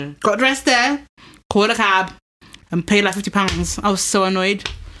Got dressed there, called a cab, and paid like £50. I was so annoyed.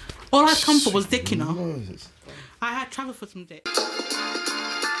 All I had come for was dick, you know. I had travel for some dick.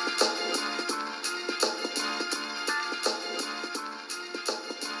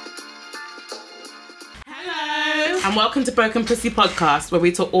 Hello, and welcome to Broken Pussy Podcast, where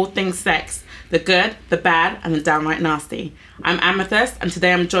we talk all things sex, the good, the bad, and the downright nasty. I'm Amethyst, and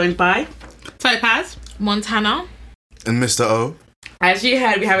today I'm joined by Topaz, Montana, and Mr. O. As you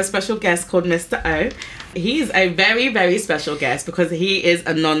heard, we have a special guest called Mr. O. He's a very, very special guest because he is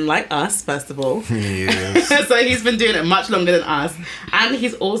a non like us, first of all. Yes. So he's been doing it much longer than us. And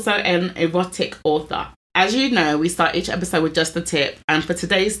he's also an erotic author. As you know, we start each episode with just a tip. And for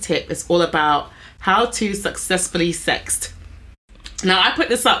today's tip, it's all about how to successfully sext. Now, I put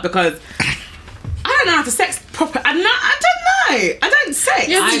this up because I don't know how to sext proper. I don't know. I don't sext.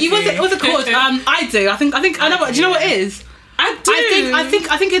 Yeah, what's it called? I do. I think I know what. Do you know what it is? I do.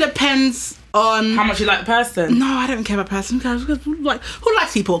 I think it depends on how much you like the person. No, I don't care about person. Who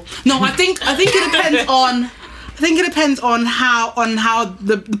likes people? No, I think it depends on. I think it depends on how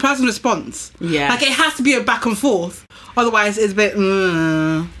the person responds. Yeah. Like it has to be a back and forth. Otherwise, it's a bit.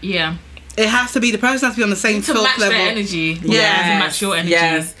 Yeah. It has to be, the person has to be on the same to filth match level. their energy. Yeah. To match your energy.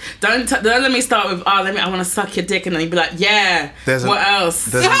 Yes. Don't let me start with, I want to suck your dick, and then you'd be like, yeah. What else?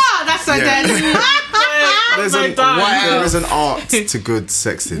 That's so dead. There is an art to good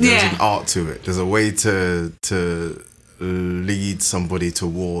sexting. There's an art to it. There's a way to lead somebody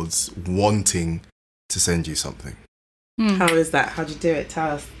towards wanting to send you something. How is that? How do you do it?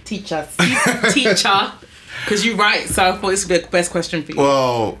 Tell us. Teach us. Teacher. Because you write, so I thought this would be the best question for you.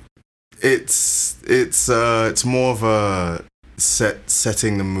 Well, it's more of a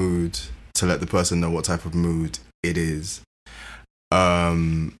setting the mood to let the person know what type of mood it is.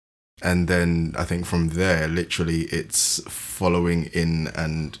 And then I think from there, literally, it's following in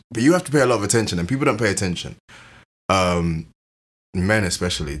but you have to pay a lot of attention, and people don't pay attention. Men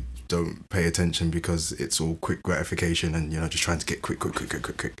especially don't pay attention because it's all quick gratification and, just trying to get quick.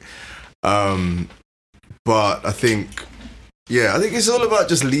 But I think it's all about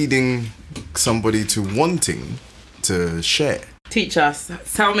just leading somebody to wanting to share. Teach us.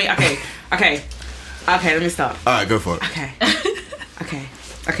 Tell me. Okay, let me start. All right, go for it.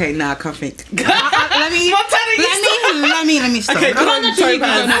 Okay, now I can't think. Let me start. Okay,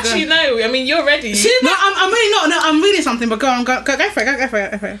 Actually, no. I mean, you're ready. No, I'm really not. No, I'm reading something, but go for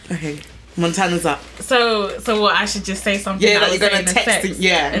it. Okay, Montana's up. So what? I should just say something. Yeah, that you're gonna text.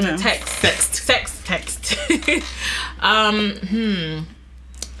 In a text.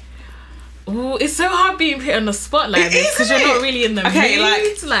 Ooh, it's so hard being put on the spot like this because you're not really in the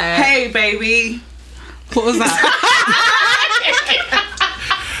mood. Like, hey, baby. What was that?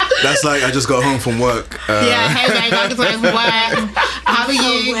 That's like, I just got home from work. Hey babe, I just got home from work. How are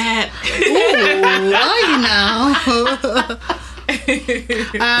you? Wet. Ooh, are you now?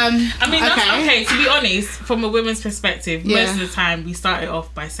 I mean, okay. To be honest, from a woman's perspective, most of the time we start it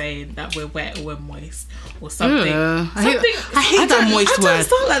off by saying that we're wet or we're moist or something. I hate that moist word.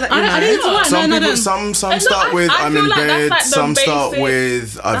 I don't like that. Some start with I'm in bed. Some start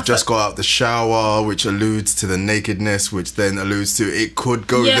with I've just got out the shower, which alludes to the nakedness, which then alludes to it could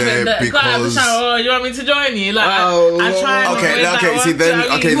go there because. Got out the shower, you want me to join you? Like, I try.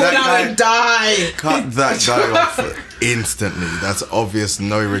 Cut that guy off instantly. That's obvious.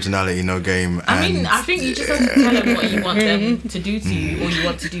 No originality, no game. I think you just have to tell them what you want them to do to you or you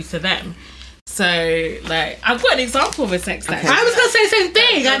want to do to them. So, like, I've got an example of a sex act. I was going to say the same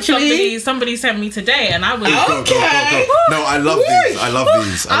thing, actually. Somebody sent me today, and I was go. No, I love these. I love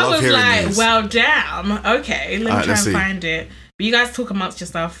these. I love hearing these. Well, damn. Okay, let me try and find it. But you guys talk amongst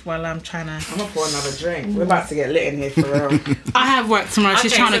yourself while I'm trying to... I'm going to pour another drink. We're about to get lit in here for real. I have work tomorrow.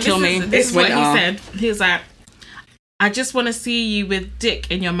 She's trying to kill me. This is what he said. He was like, I just want to see you with dick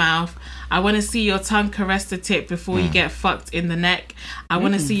in your mouth. I want to see your tongue caress the tip before you get fucked in the neck. I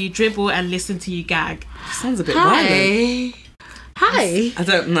want to see you dribble and listen to you gag. Sounds a bit violent. Hi. I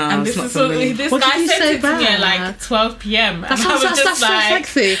don't know. And this guy sent it to me at like 12 p.m. That's so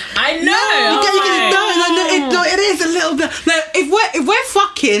sexy. I know. No, it is a little bit. Like, if we're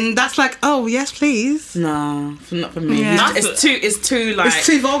fucking, that's like, oh yes, please. No, not for me. Yeah. It's too like. It's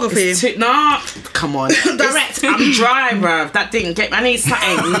too vulgar for you. Come on. Direct. I'm dry, bruv. That didn't get me. I need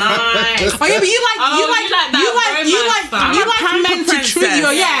something nice. Oh yeah, but you like men to treat you.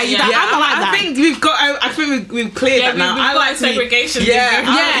 Yeah. I like that. I think we've cleared that now. I like to be allegations. Yeah.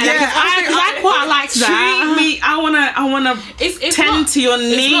 Because I quite like that. Treat me. I wanna It's tend not- to your it's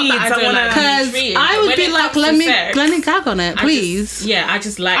not needs. that I don't like Because treated, I but would when be it like, comes let to me sex, gag on it, please. I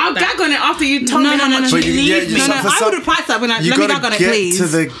just like I'll that. gag on it after you told me how no, much no. you But you- need yeah, me. you- No, for I some- would reply to that when I You let me gotta gag on it, get please. to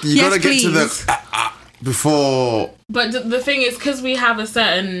the. You Yes, gotta get to please. the before. But the thing is, because we have a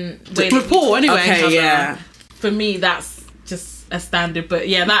certain way that we Rapport, anyway. talk to each Okay, other, yeah. For me, that's just a standard. But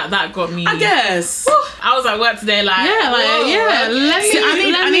yeah, that got me. I guess. I was at work today, like, whoa, let me. See, I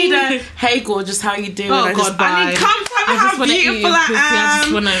need let me- a hey gorgeous, how you doing? Oh, I God, bye. come tell me I just how wanna eat beautiful your pussy. I I just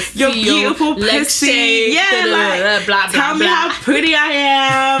am. wanna Your see your beautiful legs pussy. shake, Yeah, like blah, blah, tell me blah. how pretty I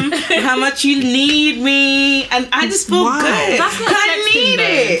am, how much you need me, and I just feel Wow. good. That's not 'Cause I texting, need though.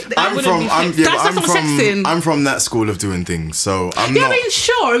 it. That I'm wouldn't from. be I'm, sexting. yeah, That's but not sexting. I'm from that school of doing things. So I'm Yeah, not. I mean,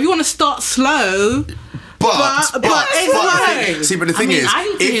 sure, if you want to start slow, But it's like- see, but the thing mean, is, I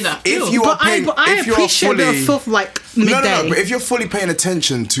need to hear that if too. you are but paying, I if you are appreciate the fully, stuff like midday. no, but if you're fully paying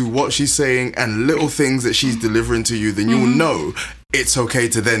attention to what she's saying and little things that she's delivering to you, then you'll know it's okay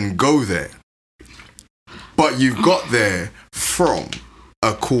to then go there. But you've got there from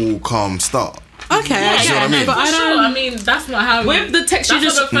a cool, calm start. Okay, Yeah, See what I mean? but I for don't. sure. I mean, that's not how. With the text you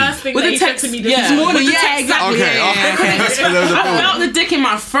that's just not the first thing with that the you said text, to me this yeah. morning. With the Yeah, text, exactly. Okay, Yeah. That's for those that I don't. felt the dick in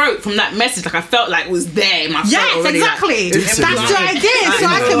my throat from that message. Like I felt like it was there in my throat Yes, already. exactly. Like, it was That's in what my- I did, so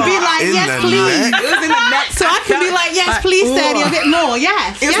I can be like, In yes, the please. neck? It was in the neck. So I can be like, yes, please, Sadie, a bit more.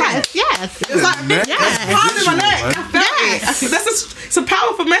 Yes, was yes, like- yes. It was like neck? Yes. hard in my neck. I Visual, felt it. It's a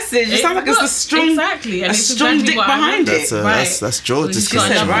powerful message. It sounds like it's a strong, exactly, and a it's strong exactly dick what I behind meant. it. That's George's She She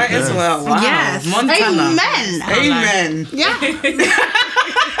said Yeah. right as well. Wow. Yes. Montana. Amen. Amen. Yeah.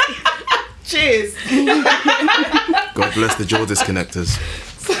 Cheers. God bless the jaw disconnectors.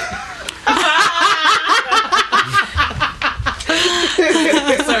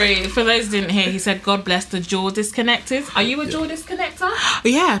 Sorry, for those who didn't hear, he said, "God bless the jaw disconnectors." Are you a jaw disconnector?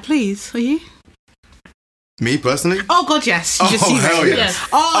 Yeah, please. Are you? Me personally? Oh, God, yes. Oh, Just you, hell baby. yes.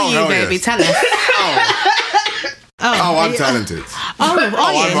 Oh, you, hell baby. yes. Tell us. Oh, I'm talented.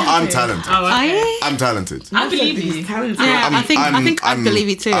 I'm talented. Oh, Are okay. you? I'm talented. I believe you. Yeah, I think I believe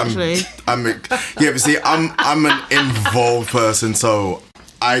you too, actually. Yeah, but see, I'm an involved person, so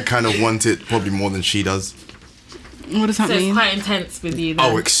I kind of want it probably more than she does. What does that So it's mean? quite intense with you. Then.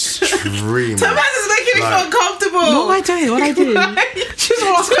 Oh, extremely. Sometimes it's making me feel comfortable. What do I do? What I do? She's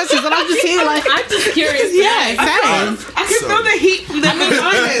one of those questions, and I'm just here like, I'm just curious. yeah, same. I can feel the heat from them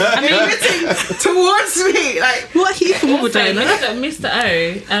emitting towards me. Like What heat from Also, vagina? Mr.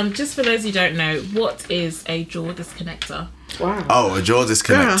 O, just for those who don't know, what is a jaw disconnector? wow. Oh, a jaw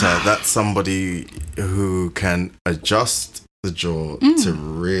disconnector. That's somebody who can adjust the jaw to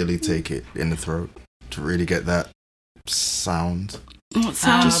really take it in the throat, to really get that sound. What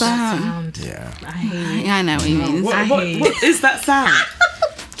sounds that? Sound. Yeah. I hate it. Yeah, I know what he means. What is that sound?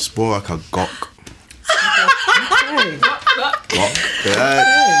 It's more like a gok. Okay. Gok. Yeah.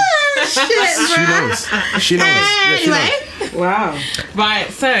 She knows. She knows. Yeah, she Anyway, knows. Wow. Right,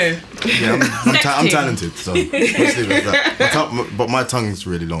 so Yeah, I'm talented, so let's leave it at that. But my tongue's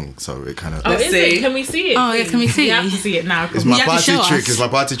really long, so it kind of. is see. it? Can we see it? Oh, yeah, can we please? see? We have to see it now. It's You my have to party show trick. us. It's my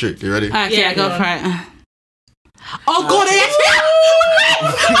party trick. You ready? okay, Yeah, go go for it. Oh, God,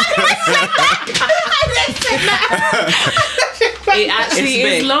 It actually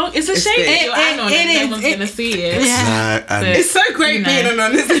It's is big. long. It's a It's shame big. that you're It- on it it. No is. one's gonna see it. Yeah. And It's so great You know. being an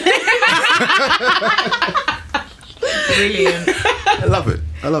honest. Brilliant. I love it.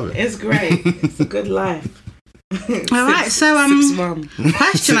 I love it. It's great. It's a good life. All right, so Six mum.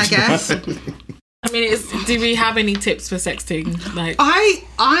 question, I guess. I mean, do we have any tips for sexting? Like,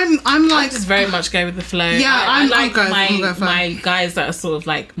 I'm I like, just very much go with the flow. Yeah, I I'm like go for my it. guys that are sort of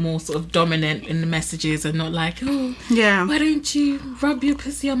like more sort of dominant in the messages and not like, oh, yeah. why don't you rub your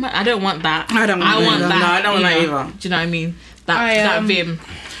pussy on my? I don't want that. I don't want I that want either. that. No, I don't want that you know. either. Do you know what I mean? That I, that vim.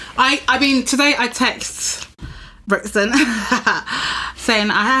 I mean, today I text Brixton saying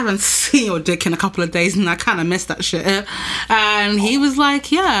I haven't seen your dick in a couple of days and I kind of missed that shit. And he was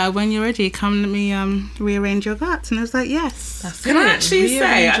like, yeah, when you're ready, come let me rearrange your guts. And I was like, yes. That's Can I it. actually say,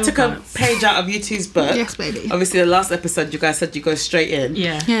 Rearrange I your took a guts. page out of you two's book. Yes, baby. Obviously, the last episode, you guys said you go straight in.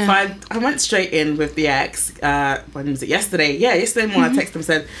 Yeah. Yeah. So I went straight in with the ex. When was it? Yesterday. Yeah, yesterday morning. I texted him and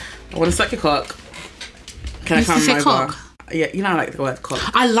said, I want to suck your cock. Can Used I to come say over? cock? Yeah, you know I like the word cock.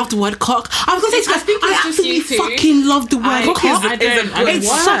 I love the word cock. I was going to say, I think it's I just you absolutely two. fucking love the word I- cock. I don't- It's a good It's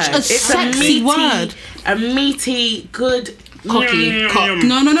word. such a sexy word. A meaty, good Cocky.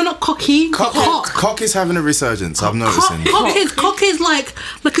 No, not cocky. Cock is having a resurgence. I'm noticing. Cock is like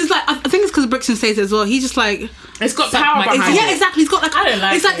it's like I think it's because Brixton says it as well. He's just like It's got power behind it. Yeah, exactly. He's got like I don't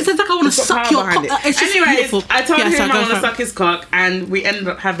like it's like I want to suck your cock. It's just Anyways, beautiful. I told him so I go want for to it. suck his cock, and we ended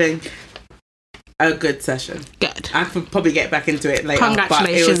up having a good session. Good. I could probably get back into it later.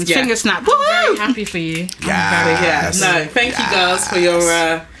 Congratulations. But it was, yeah. Finger snap. Very Woo! happy for you. Yeah, no, thank you girls for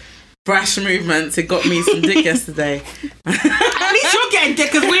your brash movements. It got me some dick yesterday. At least you're getting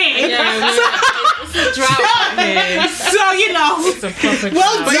dick as weird. Yeah, it's a drought here. So you know. It's a proper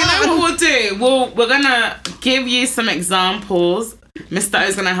Well, But you know what we'll do? We're gonna give you some examples. Mr.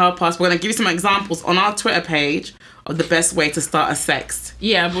 O's gonna help us. We're gonna give you some examples on our Twitter page of the best way to start a sext.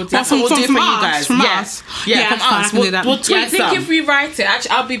 Yeah, we'll do That's what we'll do for you guys. From Yeah. us. Yeah, from that's fine, I us. can do that. We'll tweet Yeah, I think some. if we write it, actually,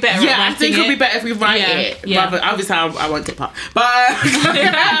 I'll be better at Yeah, writing I think it'll be better if we write Yeah, it. yeah. Rather, obviously, I won't take part. But I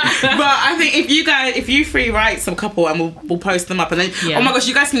think if you three write some couple and we'll post them up, and then Yeah. oh my gosh,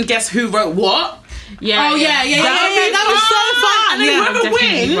 you guys can guess who wrote what. Yeah. Oh yeah. That was so fun. And then Yeah. whoever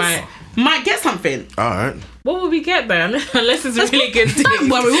definitely wins right. might get something. All right. What will we get then? Unless it's a really good Don't thing.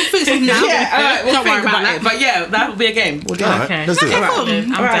 worry, we'll fix it now. Yeah, all right, we'll Don't think worry about about it. But yeah, that will be a game. We'll do All that. right. Okay. Let's do Okay, it. cool.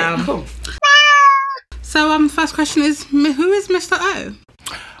 I'm All right, down. cool. So first question is who is Mr. O?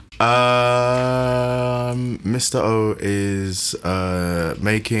 Mr. O is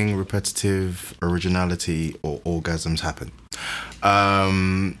making repetitive originality or orgasms happen.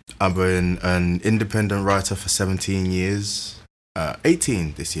 I've been an independent writer for 17 years,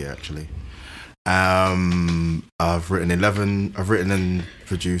 18 this year actually. I've written and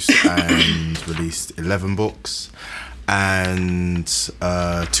produced and released 11 books, and 2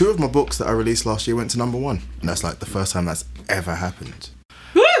 of my books that I released last year went to number 1, and that's like the first time that's ever happened.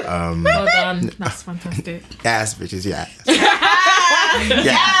 Well done. That's fantastic. Yes, bitches, yes.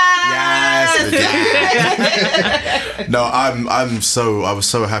 Yes, bitches. No, I was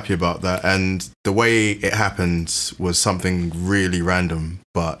so happy about that, and the way it happened was something really random,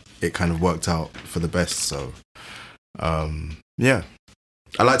 but it kind of worked out for the best. So, yeah,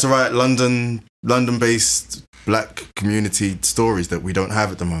 I like to write London-based Black community stories that we don't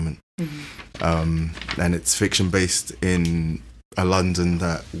have at the moment, and it's fiction based in a London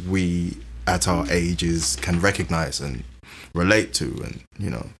that we at our ages can recognize and relate to, and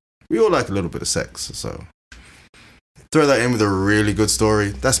we all like a little bit of sex, so throw that in with a really good story.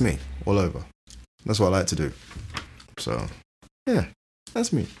 That's me all over. That's what I like to do. So yeah,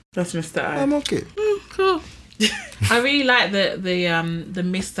 that's me. That's Mr. O. I'm okay. Cool. I really like that the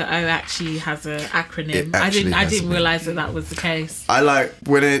Mr. O actually has an acronym. It I actually has didn't one. realize that was the case. I like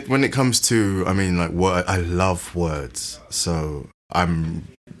when it comes to, I mean, like word. I love words, so I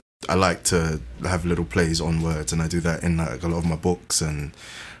like to have little plays on words, and I do that in like a lot of my books. And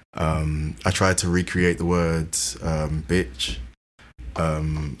I tried to recreate the words bitch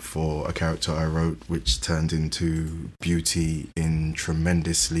for a character I wrote, which turned into beauty in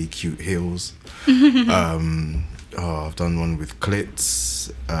tremendously cute heels. I've done one with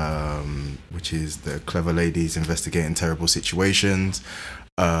clits, which is the clever ladies investigating terrible situations.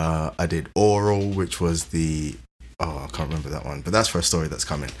 I did oral, which was I can't remember that one, but that's for a story that's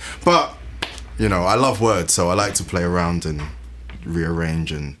coming. But I love words, so I like to play around and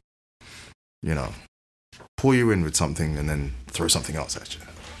rearrange and pull you in with something and then throw something else at you.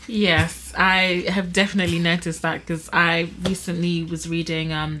 Yes, I have definitely noticed that, because I recently was reading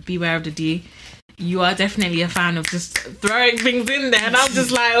Beware of the D. You are definitely a fan of just throwing things in there, and I'm just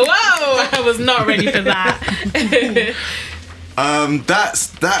like, whoa, I was not ready for that. That's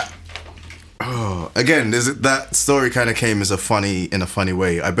that. Oh, again, that story kind of came in a funny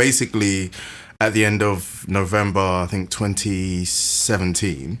way. I basically, at the end of November, I think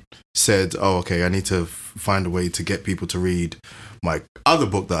 2017, said, "Oh, okay, I need to find a way to get people to read my other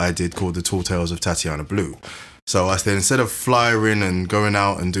book that I did called The Tall Tales of Tatiana Blue." So I said, instead of flyering and going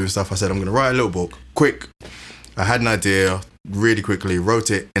out and doing stuff, I said, I'm going to write a little book, quick. I had an idea, really quickly, wrote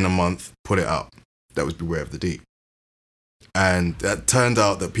it in a month, put it out. That was Beware of the D. And that turned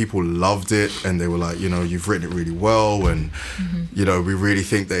out that people loved it, and they were like, you've written it really well, and we really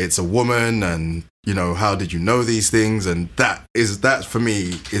think that it's a woman, and how did you know these things? And that for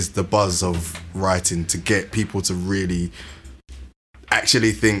me is the buzz of writing, to get people to really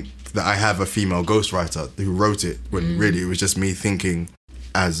actually think that I have a female ghostwriter who wrote it, when really it was just me thinking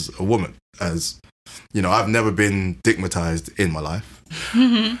as a woman. As I've never been stigmatized in my life.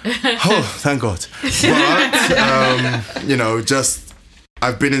 Oh, thank God. But just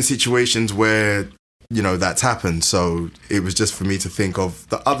I've been in situations where that's happened, so it was just for me to think of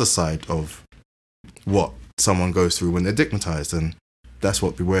the other side of what someone goes through when they're stigmatized, and that's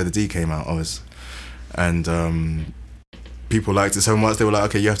what Beware the D came out as. And people liked it so much, they were like,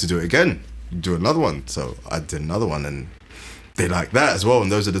 okay, you have to do it again. Do another one. So I did another one, and they liked that as well.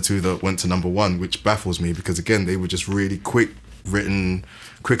 And those are the two that went to number one, which baffles me because, again, they were just really quick written,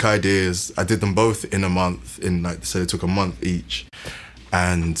 quick ideas. I did them both in a month, so it took a month each.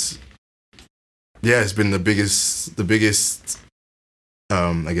 And yeah, it's been the biggest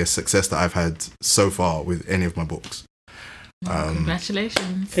I guess success that I've had so far with any of my books.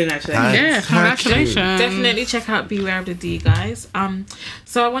 Congratulations. Yeah, congratulations. Definitely check out Beware of the D, guys.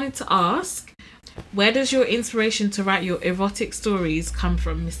 So I wanted to ask, where does your inspiration to write your erotic stories come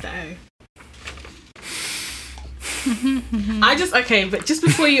from, Mr. O? But just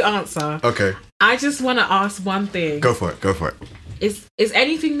before you answer, Okay, I just want to ask one thing. go for it. Is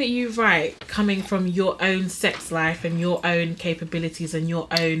anything that you write coming from your own sex life and your own capabilities and your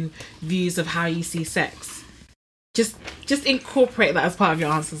own views of how you see sex? Just incorporate that as part of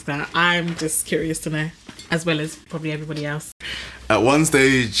your answers there. I'm just curious to know, as well as probably everybody else. At one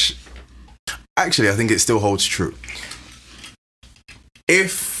stage, actually, I think it still holds true.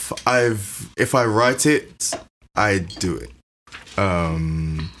 If I write it, I do it.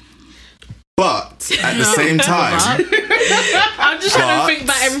 But at the same time, I'm just trying to think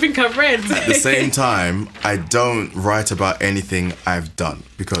about everything I've read. At the same time, I don't write about anything I've done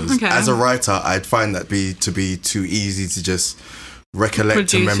because as a writer, I'd find that to be too easy to just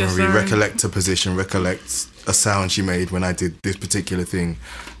recollect a memory, recollect a position, recollect a sound she made when I did this particular thing,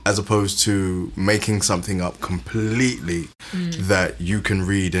 as opposed to making something up completely that you can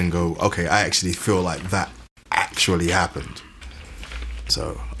read and go, okay, I actually feel like that actually happened.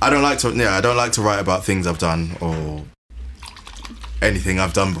 So I don't like to write about things I've done or anything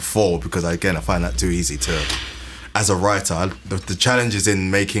I've done before because I find that too easy to. As a writer, the challenge is in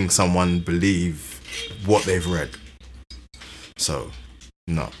making someone believe what they've read. So,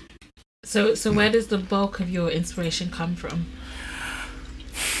 no. So where does the bulk of your inspiration come from?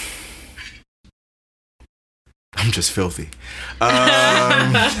 I'm just filthy.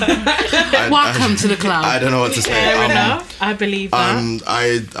 Welcome to the club. I don't know what to say. Fair enough. I believe that.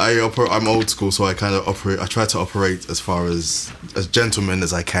 I'm old school, so I kind of operate. I try to operate as far as gentleman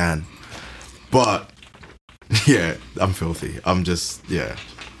as I can. But yeah, I'm filthy. I'm just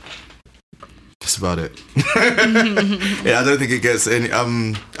that's about it. Yeah, I don't think it gets any.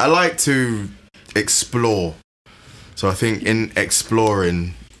 I like to explore, so I think in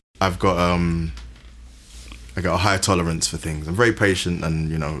exploring, I got a high tolerance for things. I'm very patient,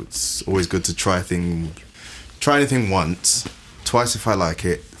 and it's always good to try anything once, twice if I like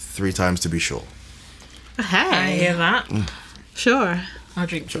it, 3 times to be sure. Hey, I hear that. Sure. I'll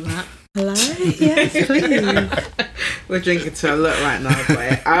drink to that. Hello? Yes, please. We're drinking to a look right now,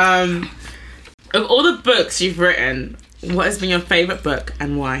 boy. Of all the books you've written, what has been your favourite book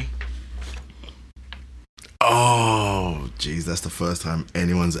and why? Oh, geez, that's the first time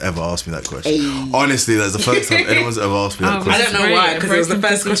anyone's ever asked me that question. Hey. Honestly, that's the first time anyone's ever asked me that question. I don't know why, because it was the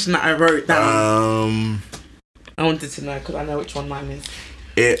first question that I wrote down. I wanted to know, because I know which one mine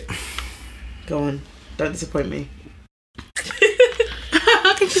is. Go on. Don't disappoint me.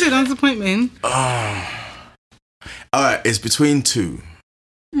 How can you say don't disappoint me? Alright, it's between 2.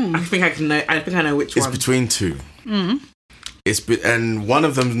 I think I know which one. It's between 2. And one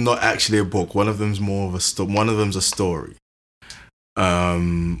of them's not actually a book. One of them's more of one of them's a story.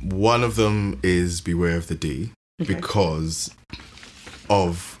 One of them is Beware of the D, because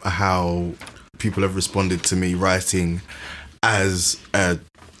of how people have responded to me writing as a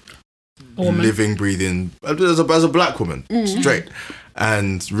living, breathing, as a black woman, straight.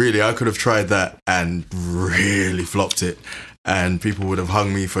 And really, I could have tried that and really flopped it, and people would have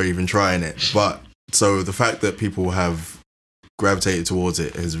hung me for even trying it. But so the fact that people have gravitated towards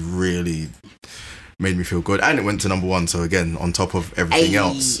it has really made me feel good, and it went to number 1, so again, on top of everything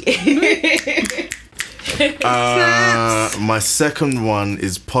else. My second one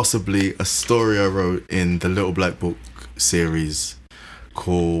is possibly a story I wrote in the Little Black Book series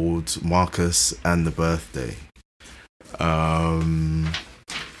called Marcus and the Birthday. I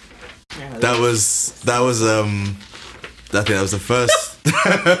think that was the first. I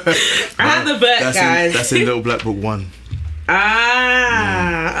had the book, guys. That's in Little Black Book 1. The one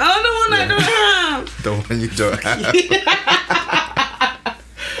I don't have. The one you don't have.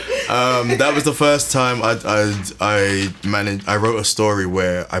 That was the first time I wrote a story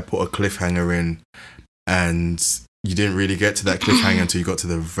where I put a cliffhanger in, and you didn't really get to that cliffhanger until you got to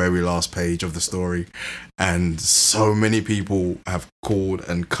the very last page of the story. And so many people have called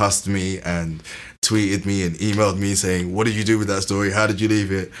and cussed me and tweeted me and emailed me saying, what did you do with that story? How did you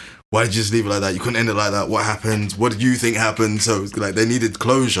leave it? Why did you just leave it like that? You couldn't end it like that. What happened? What did you think happened? So it's like they needed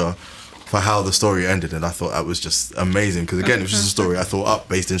closure for how the story ended, and I thought that was just amazing because again, it was just a story I thought up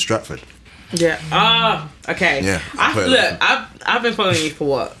based in Stratford. Yeah. Okay. Yeah. I've been following you for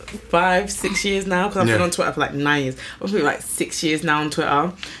what, 5-6 years now? Because I've been on Twitter for like 9 years. I've been like 6 years now on Twitter,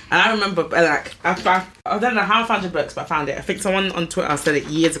 and I remember like I don't know how I found your books, but I found it. I think someone on Twitter said it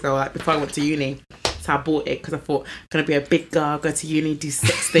years ago, like before I went to uni. So I bought it because I thought I'm gonna be a big girl, go to uni, do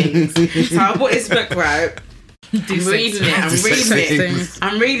sex things. So I bought this book, right? I'm reading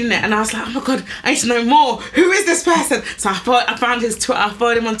it, and I was like, oh my god, I need to know more. Who is this person? So I found his Twitter, I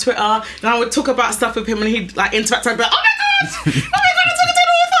followed him on Twitter, and I would talk about stuff with him, and he'd like interact. I'd be like, oh my god, I'm talking to an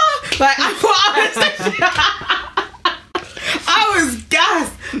author. Like I was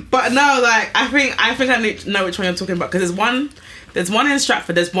gassed. But no, like I think I need to know which one you're talking about, because there's one in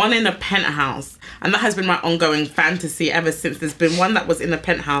Stratford, there's one in a penthouse, and that has been my ongoing fantasy ever since. There's been one that was in a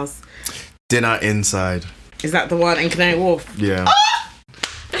penthouse. Dinner Inside. Is that the one in Canary Wharf? Yeah. Oh!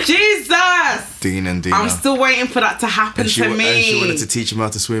 Jesus! Dean and Dina. I'm still waiting for that to happen to me. And she wanted to teach him how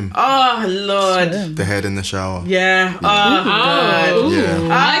to swim. Oh, Lord. The head in the shower. Yeah. Oh, God. Yeah.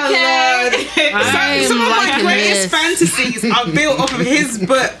 Oh, Okay. Some of my greatest fantasies are built off of his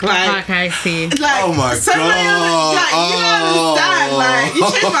book. Like, Okay, I see. like, Oh my so many of them, like, you don't understand. Like, you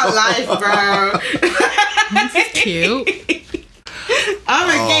changed my life, bro. That's cute. I'm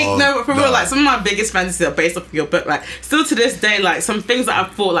a geek. No, but for real, like, some of my biggest fantasies are based off of your book. Like, still to this day, like, some things that I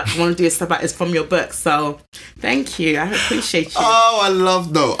thought, like, I want to do stuff like is from your book. So, thank you. I appreciate you. Oh, I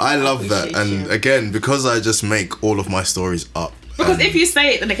love that. Appreciate And you. again, because I just make all of my stories up. Because if you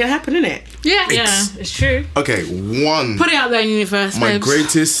say it, then it can happen, innit? Yeah, it's true. Okay, Put it out there in the universe. my babes.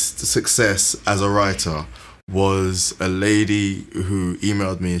 greatest success as a writer was a lady who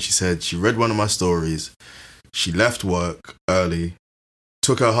emailed me and she said she read one of my stories. She left work early,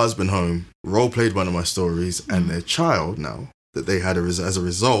 took her husband home, role-played one of my stories, and their child now that they had as a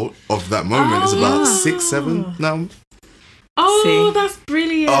result of that moment is about 6, 7 now. Oh, See? that's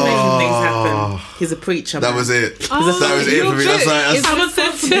brilliant. Amazing things happen. He's a preacher, That man. was it. Oh, that was it for me. That's like,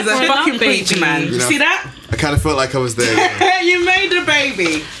 He's a fucking preacher, man. You know, see that? I kind of felt like I was there. You made a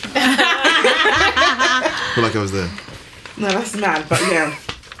baby. I feel like I was there. No, that's mad, but yeah.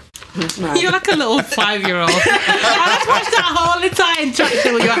 That's mad. You're like a little 5-year-old. I just watched that whole entire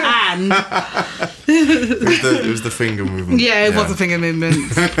interaction with your hand. It was the finger movement. Yeah, it was a finger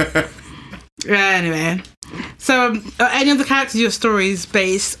movement. Anyway, so are any of the characters in your stories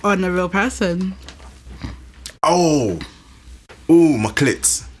based on a real person? Oh, my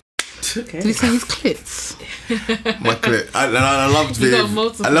clits. Okay. Did you say his clits? My clit. I love to You be. got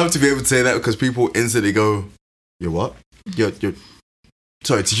multiple. I love to be able to say that because people instantly go, "You're what? You're."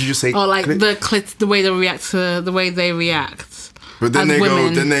 Sorry, did you just say? Or like clit? the clits, the way they react to the way they react. But then as they women.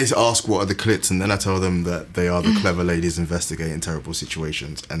 go. Then they ask what are the clits, and then I tell them that they are the clever ladies investigating terrible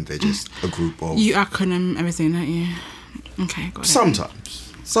situations, and they're just a group of. You acronym everything, don't you? Okay, got it.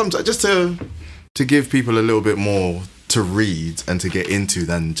 Sometimes, just to give people a little bit more to read and to get into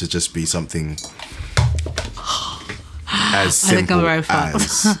than to just be something as think I'm simple very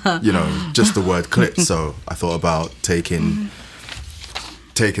fast. as just the word clit. So I thought about taking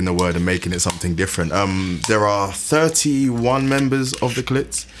the word and making it something different. There are 31 members of the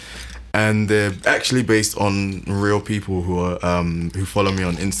clits, and they're actually based on real people who are who follow me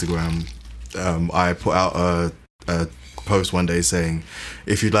on Instagram. I put out a post one day saying,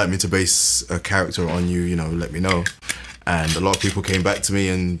 if you'd like me to base a character on you, let me know. And a lot of people came back to me,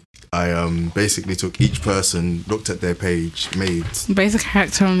 and I basically took each person, looked at their page, made Basic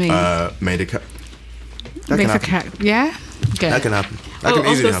character on me. made a that can Basic happen. character. Yeah? Good. That can happen. That can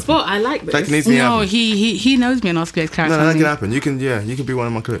off easily the happen. spot, I like this. That can easily No, happen. he knows me and asked me a character No, on that me. can happen. You can be one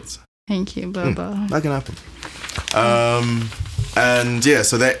of my clips. Thank you, Bubba. That can happen. And yeah,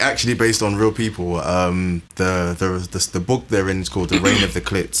 so they're actually based on real people. The book they're in is called The Reign of the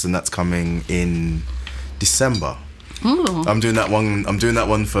Clits, and that's coming in December. Ooh. I'm doing that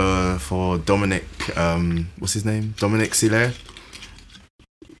one for Dominic. What's his name? Dominic Silaire.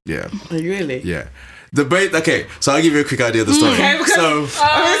 Yeah, Oh, really? yeah. Okay, so I'll give you a quick idea of the story. Okay, because- So.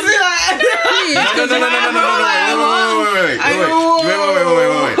 Obviously, like,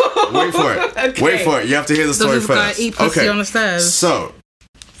 Wait for it. Okay. Wait for it. You have to hear the story Does this guy first. eat pussy on the stairs? So,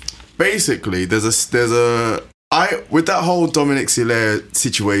 basically, with that whole Dominic Silaire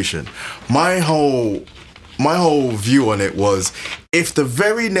situation, my whole view on it was, if the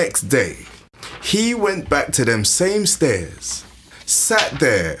very next day he went back to them same stairs, sat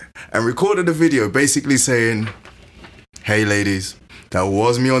there and recorded a video basically saying, "Hey ladies, that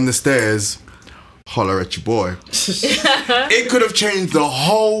was me on the stairs, holler at your boy," it could have changed the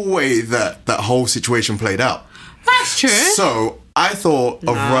whole way that whole situation played out. That's true. So I thought of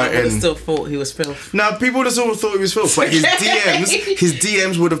I would have writing. still thought he was filth. Now people would have still thought he was filth, but his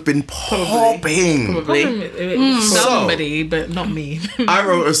DMs would have been popping. Probably. Somebody, but not me. I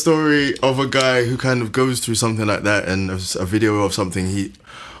wrote a story of a guy who kind of goes through something like that, and a video of something he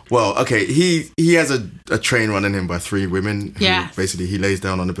has a train running him by 3 women. Who Yeah. Basically, he lays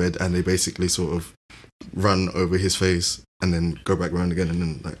down on the bed and they basically sort of run over his face and then go back around again and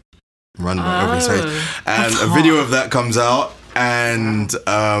then like run back over his face. And a video of that comes out, and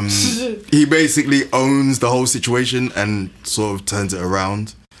he basically owns the whole situation and sort of turns it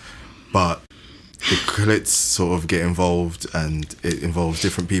around, but the clits sort of get involved, and it involves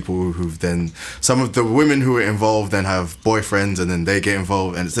different people who've then, some of the women who are involved then have boyfriends, and then they get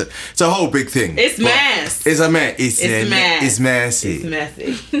involved, and it's a whole big thing. It's mess. It's a mess. It's messy. It's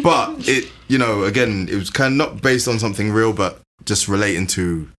messy. But it, again, it was kind of not based on something real, but just relating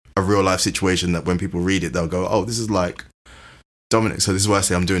to a real life situation that when people read it, they'll go, oh, this is like Dominic. So this is why I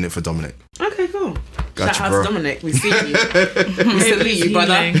say I'm doing it for Dominic. Okay, cool. Gotcha, Shout out bro. to Dominic. We see you. We salute you,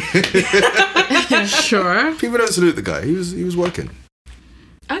 brother. Sure. People don't salute the guy. He was working.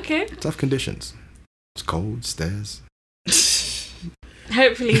 Okay. Tough conditions. It's cold, stairs.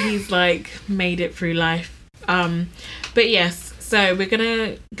 Hopefully he's like made it through life. But yes, so we're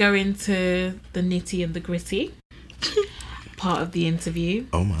gonna go into the nitty and the gritty part of the interview.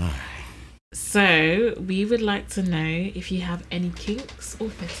 Oh my. So we would like to know if you have any kinks or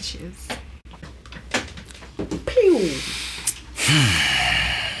fetishes. Pew.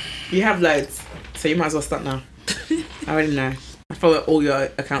 You have loads, so you might as well start now. I already know. I follow all your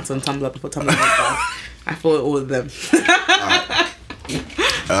accounts on Tumblr before Tumblr went down. I follow all of them.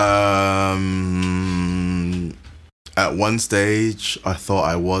 At one stage, I thought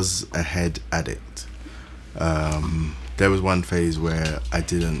I was a head addict. There was one phase where I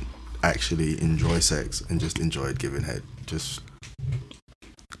didn't actually enjoy sex and just enjoyed giving head.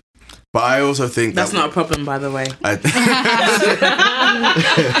 But I also think That's not a problem, by the way. I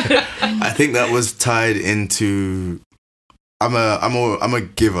think that was tied into. I'm a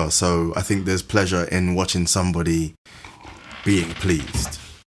giver, so I think there's pleasure in watching somebody being pleased.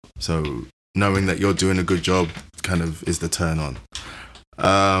 So knowing that you're doing a good job kind of is the turn on.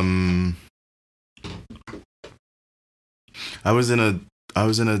 I was in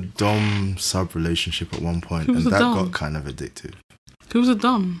a dom sub relationship at one point, Who was and the that dom? got kind of addictive. Who's a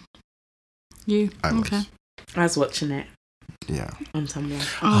dumb? You. I was. Okay. I was watching it Yeah. on Tumblr.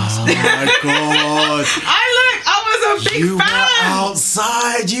 Oh my god! I was a big You fan. were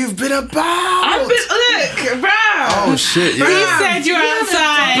outside. You've been about. I've been, look, bro. Oh shit! Yeah. You said you were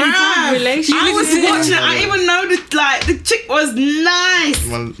outside. Bruh, Relationship. I was watching it. I didn't even know the chick was nice.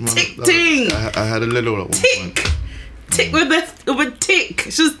 Tick ting. I had a little at one Tick. point. Tick with a tick.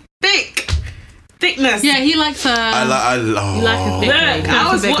 She's thick. Thickness. Yeah, he likes her. I love. You like a big Look, lady.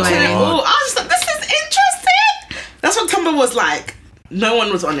 I was Big watching lady. it all. I was like, this is interesting. That's what Tumblr was like. No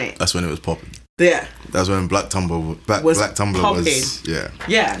one was on it. That's when it was popping. Yeah. That's when Black Tumblr Was Black Tumblr popping. was. Yeah.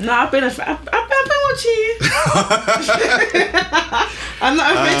 Yeah. No, I've been watching you. I'm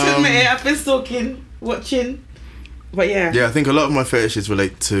not afraid to admit it. I've been stalking, watching. But yeah. Yeah, I think a lot of my fetishes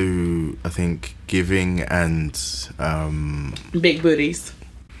relate to, I think, giving and Big booties.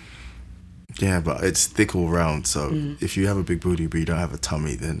 yeah, but it's thick all round. So if you have a big booty but you don't have a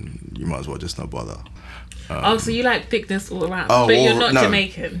tummy, then you might as well just not bother. Oh, so you like thickness all around, Oh, but you're well, not no.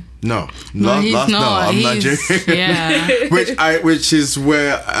 Jamaican. No, No, he's not. I'm He's- Nigerian. Yeah. which is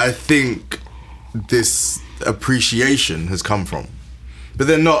where I think this appreciation has come from. But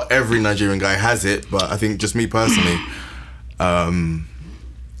then not every Nigerian guy has it, but I think just me personally,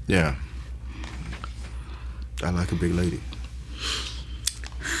 yeah. I like a big lady.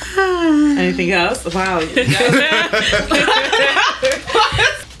 Anything else? Wow.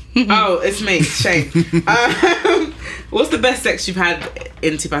 Oh, it's me, Shane. What's the best sex you've had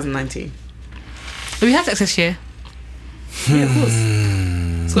in 2019? Have you had sex this year? Yeah, of course.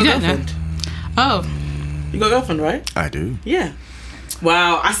 It's got You a don't know. girlfriend. Oh. You got a girlfriend, right? I do. Yeah.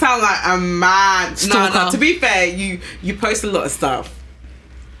 Wow, I sound like a mad Stalker. No, to be fair, you post a lot of stuff.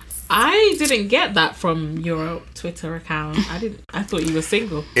 I didn't get that from your Twitter account. I thought you were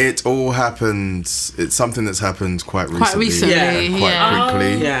single. It all happens. It's something that's happened quite recently. Quite recently, Yeah. Quite yeah.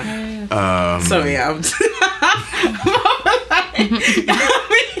 quickly. Yeah. Sorry, I'm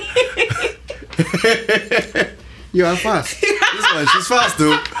You are fast. This one, she's fast,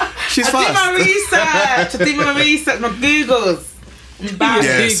 dude. She's I did my fast. research. I did my research, my Googles.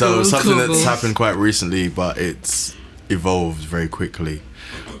 Yeah, so Google, something that's Google. happened quite recently, but it's evolved very quickly.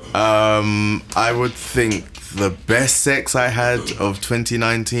 I would think the best sex I had of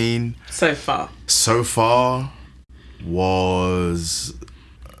 2019 So far. so far was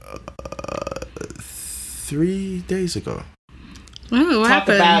 3 days ago. Oh, what Talk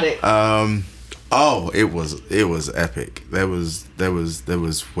happened? about it. It was epic. There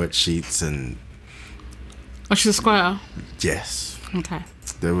was wet sheets and Oh, she's a squire. yes, Okay.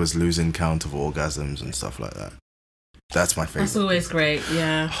 there was losing count of orgasms and stuff like that. That's my favorite. That's always great.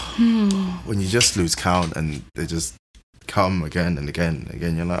 Yeah. When you just lose count and they just come again and again and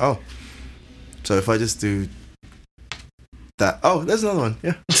again, you're like, oh, so if I just do that, oh, there's another one.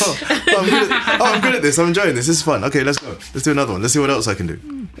 Yeah. I'm good at this. I'm enjoying this. This is fun. Okay, let's go. Let's do another one. Let's see what else I can do.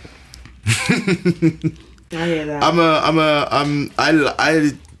 I hear that.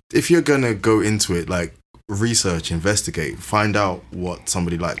 I if you're gonna go into it, like, research, investigate, find out what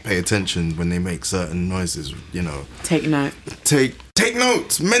somebody like, pay attention when they make certain noises, you know. Take note. Take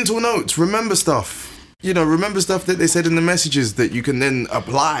notes, mental notes, remember stuff. You know, remember stuff that they said in the messages that you can then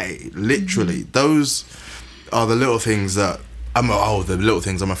apply, literally. Those are the little things that the little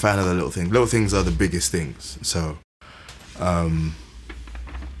things. I'm a fan of the little things. Little things are the biggest things. So,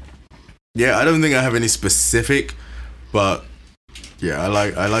 yeah, I don't think I have any specific, but yeah, I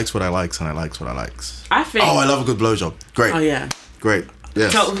likes what I likes and I likes what I likes. I think. Oh, I love a good blowjob. Great. Oh yeah. Great.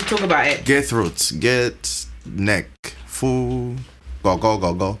 Yes. Talk about it. Get throats, get neck, full, go.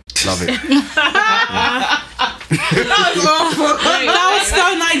 Love it. That was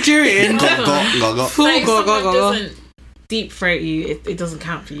so Nigerian. Go. So if Go. someone doesn't deep throat you, it doesn't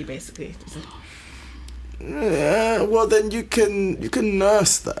count for you, basically. Yeah, well then you can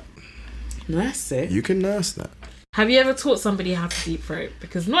nurse that. Nurse it. You can nurse that. Have you ever taught somebody how to deep throat?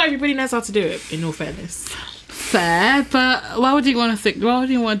 Because not everybody knows how to do it, in all fairness. Fair, but why would you want to dick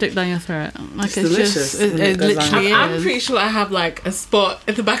down your throat? Like, It's delicious, just, isn't it it? Goes literally is. I'm pretty sure I have like a spot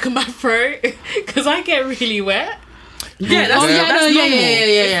at the back of my throat because I get really wet. Yeah, that's, Oh yeah, that's no, normal.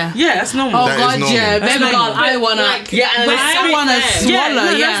 yeah. Yeah, that's normal. Oh That is god, normal. yeah, That's baby girl, normal. I wanna, Like, Yeah, and but it's- I wanna fair. swallow. Yeah,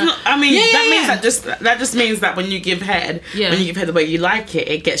 no, yeah. that's not. I mean, Yeah, that yeah, means yeah. that just means that when you give head, Yeah. when you give head the way you like it,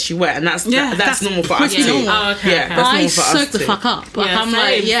 it gets you wet, and that's Yeah, that's that's normal for us pretty too. normal. Oh, okay. Yeah, okay. that's I normal for us soak the too. fuck up. Like, I'm same,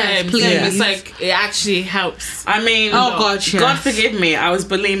 like, yes, same, please. same. It's like it actually helps. I mean, Oh, God, yes. God forgive me, I was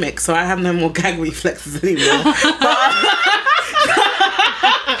bulimic, so I have no more gag reflexes anymore.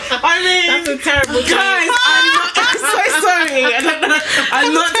 I mean, That's a terrible guys, I'm so sorry.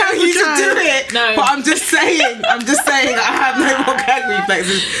 I'm not telling you to do it. No. But I'm just saying I have no more gag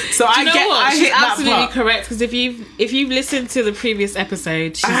reflexes. So Do you know what? I She's hit that absolutely part. correct because if you've listened to the previous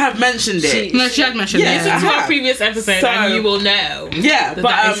episode, I have mentioned it. No, she had mentioned Yeah. it. listen to I our have. previous episode So- and you will know. Yeah, That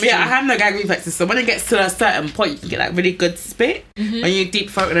but is yeah, true. I have no gag reflexes. So when it gets to a certain point, you can get that really good spit. When you deep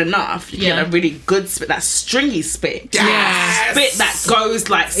throat enough, you Yeah. get a really good spit, that stringy spit. Yes. Spit that goes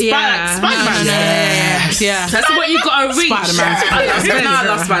like Yeah. Spider-Man. Yeah. That's what you gotta reach. Spider-Man. I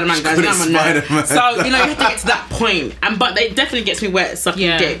love Spider-Man, guys. You know I'm a nerd. Spider-Man. So you know you have to get to that point, but it definitely gets me wet sucking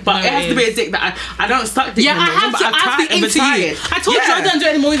Yeah, dick. But no, it has it to be a is. dick that I don't suck dick Yeah, anymore. I have to I'm into you. retired. I told you I Yeah. don't do it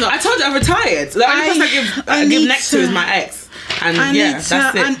anymore either. I told you I'm retired. The only person I give need next to is my ex. And I yeah, need to,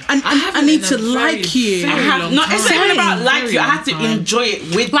 that's it. I need to like you. I have not. It's not even about Very like you. I have to long time. enjoy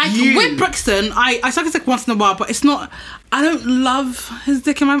it with Like you. with Brixton, I suck his dick once in a while, but it's not. I don't love his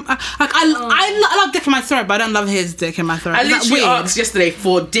dick in my. I love dick in my throat, but I don't love his dick in my throat. I Is that literally weird? asked yesterday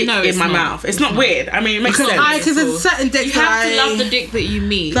for dick No, in it's my not. mouth. It's not weird. I mean, it makes sense. Because there's certain dicks You have to that love the dick that you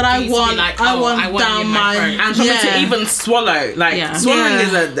meet. that for I you to be want. like, I oh, want you down in my. and for me to even swallow, like Yeah. swallowing Yeah.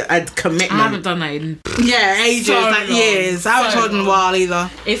 is a I commitment. haven't done that in. Yeah, ages, So like long. years. I haven't So told him in a long. while either.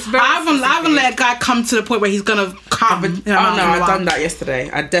 It's very. I haven't let a guy come to the point where he's gonna come. Oh in no, my mouth in a I've while. done that yesterday.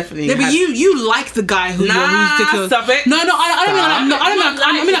 I definitely. Yeah, but had- you like the guy who Nah, who's dick is- stop it. No, I don't mean like, no, I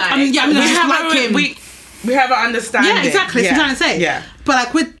don't mean like, I mean like, We I we just have like him. we have an understanding. Yeah, exactly. That's what I'm trying to say. Yeah.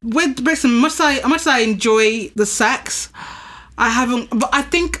 But like with Brixton, much as I enjoy the sex, I haven't. But I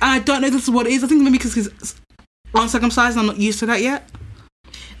think I don't know if this is what it is. I think maybe because he's uncircumcised, and I'm not used to that yet.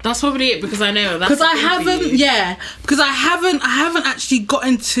 That's probably it because I know. Because I haven't. Yeah. Because I haven't actually got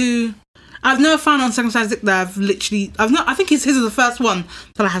into. I've never found uncircumcised dick that I've literally. I've not. I think his is the first one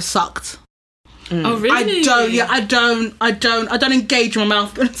that I have sucked. Oh really? I don't. Yeah, I don't engage my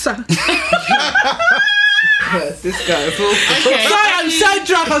mouth. So, This guy. Okay. sorry, I'm so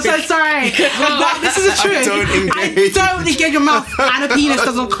drunk. I'm so sorry. But this is the truth. don't I engage. don't engage your mouth, and a penis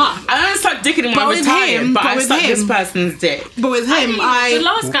doesn't cut. I don't suck dick anymore. But I'm with retired, him- but but I with suck this him- person's dick. But with him, The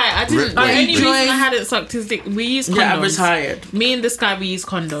last guy, I didn't. The I only reason enjoy- I hadn't sucked his dick, we used condoms. Yeah, I'm retired. Me and this guy, we used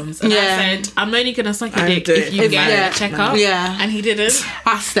condoms, and Yeah. I said, "I'm only gonna suck your I dick do if it. you If- get yeah. a checkup." Yeah. and he didn't.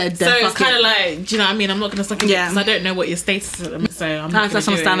 I said So that. it's kind of like, do you know what I mean? I'm not gonna suck your dick Yeah. because I don't know what your status is. So I'm not That's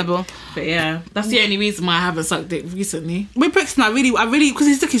gonna do it. understandable. But yeah, that's the only reason why I haven't sucked dick recently. With Brixton, I really, because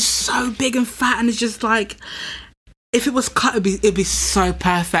his dick is so big and fat, and it's just like, if it was cut, it'd be so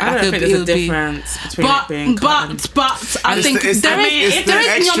perfect. I don't think there's a difference between it being cut and... But I think It's the there is in your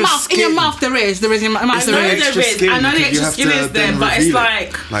extra mouth. In your skin. mouth, there is in your mouth. It's the extra skin I know the because you extra have skin to is there, then but it's reveal like...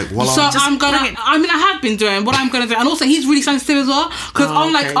 it. Like, voila. So I have been doing what I'm gonna do, and also he's really sensitive as well. Because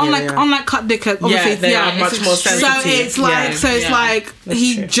unlike cut dick, obviously, they are much more sensitive. So it's like, like That's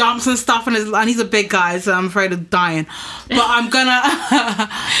he true. jumps and stuff, and he's a big guy, so I'm afraid of dying. But I'm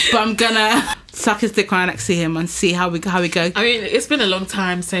gonna suck his dick when I next see him and see how we go. I mean, it's been a long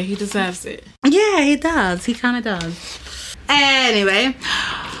time, so he deserves it. Yeah, he does. He kind of does. Anyway,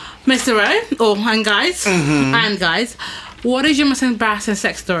 Mr. Rowe, and guys, what is your most embarrassing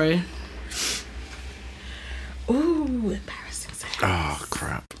sex story? Ooh, embarrassing sex. Oh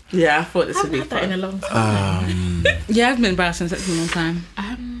crap. Yeah, I thought this I would haven't be had that in a fun. long time. Yeah, I've been embarrassing sex for a long time.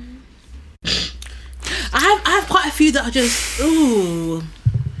 I have quite a few that are just ooh.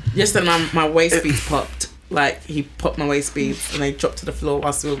 Yesterday, my waist beads popped. Like, he popped my waist beads and they dropped to the floor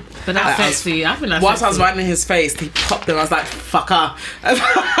whilst we were... But that's sexy. I think that's Whilst I was sexy. riding in his face, he popped them. I was like, fuck her. I was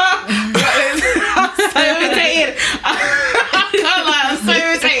so irritated. I can't lie, I'm so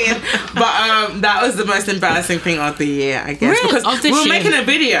irritated. But that was the most embarrassing thing of the year, I guess. Really? Because Of this we were year? making a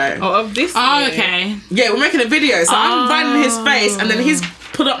video. Oh, of this Oh, year. okay. Yeah, we're making a video. So I'm riding in his face and then he's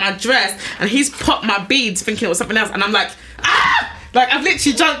put up my dress and he's popped my beads thinking it was something else. And I'm like, ah! Like, I've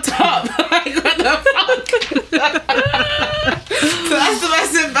literally jumped up. Like, what the fuck? So that's the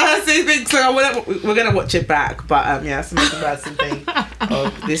most embarrassing thing. So we're going to watch it back. But yeah, that's the most embarrassing thing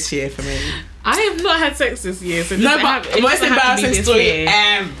of this year for me. I have not had sex this year, so No, but it most doesn't have to be embarrassing this story year.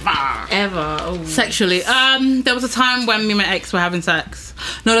 ever. Oh. Sexually. There was a time when me and my ex were having sex.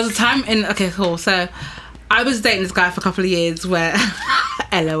 No, there was a time in... Okay, cool. So I was dating this guy for a couple of years where...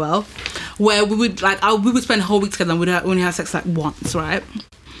 LOL. Where we would we would spend a whole week together and we'd only have sex like once, right?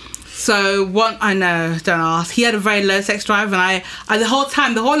 So I know, don't ask. He had a very low sex drive, and I the whole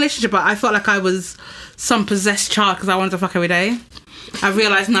relationship, I felt like I was some possessed child because I wanted to fuck every day. I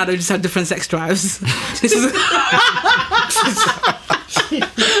realised now they just have different sex drives. This is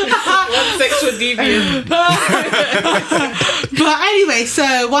One sexual deviant. But anyway,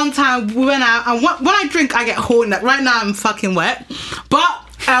 so one time we went out, and when I drink, I get horny. Like, right now, I'm fucking wet. But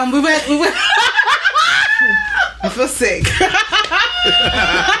we went. I feel sick.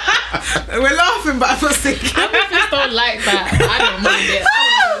 We're laughing, but I feel sick. I just don't like that. I don't mind it. I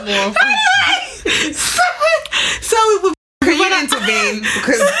want more. So we Can you intervene?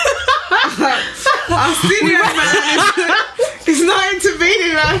 Because our senior man is not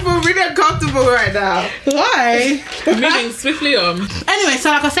intervening. I feel really uncomfortable right now. Why? Moving swiftly on. Anyway, so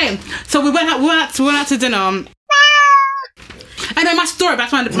like I was saying, so we went out to dinner. And then my story,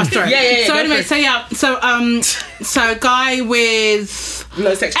 that's my story. Yeah, So go anyway, for it. so guy with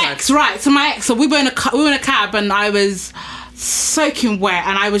Low sex drive. ex, right? So my ex, so we were in a cab, and I was soaking wet,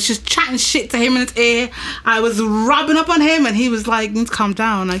 and I was just chatting shit to him in his ear. I was rubbing up on him, and he was like, "You need to calm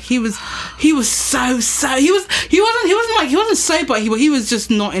down." Like he was he wasn't sober. He was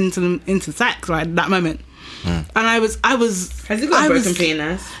just not into sex right at that moment. And I was. Has he got a broken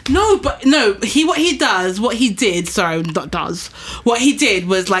penis? No, but no. What he did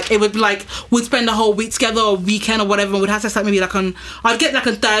was like, it would be like, we'd spend the whole week together or weekend or whatever, and we'd have sex like maybe like I'd get like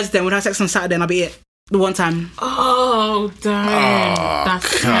on Thursday, and we'd have sex on Saturday, and I'd be it the one time. Oh, damn.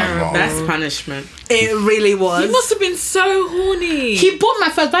 That's come terrible. on. That's punishment. It really was. He must have been so horny. He bought my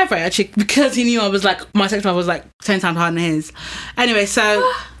first vibrator actually because he knew I was like, my sex drive was like 10 times harder than his. Anyway,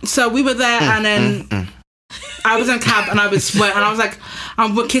 so we were there, and then I was in a cab, and I was wet, and I was like,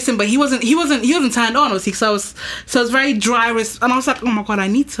 we're kissing, but he wasn't turned on, obviously. So it was very dry, and I was like, oh my god, I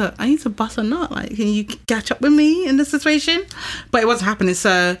need to bust a nut. Like, can you catch up with me in this situation? But it wasn't happening.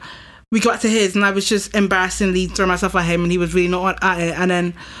 So we got to his, and I was just embarrassingly throwing myself at him, and he was really not at it. And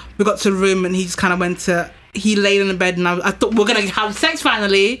then we got to the room, and he just kind of he laid in the bed, and I thought we're gonna have sex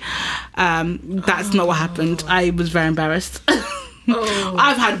finally. That's not what happened. I was very embarrassed.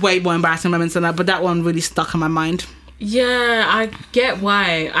 I've had way more embarrassing moments than that, but that one really stuck in my mind. Yeah, I get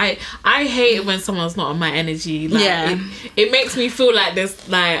why. I hate it when someone's not on my energy. Like, Yeah. It makes me feel like there's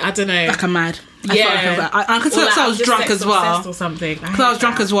like, I don't know. Like I'm mad. Yeah. I could tell Or like I I'm was just drunk sex as well. obsessed or something. Because I was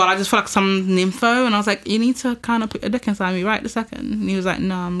drunk as well. I just felt like some nympho, and I was like, you need to kind of put your dick inside me right this second. And he was like,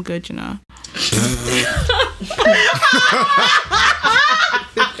 no, I'm good, you know.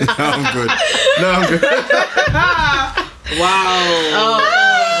 I'm good. Wow.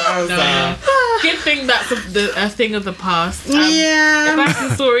 No. Good thing that's a thing of the past. Yeah. Embarrassing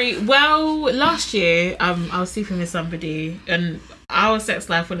story. Well, last year, I was sleeping with somebody, and our sex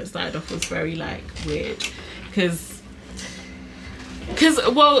life when it started off was very like weird, because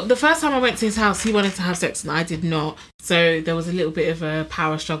Because, well, the first time I went to his house, he wanted to have sex and I did not. So there was a little bit of a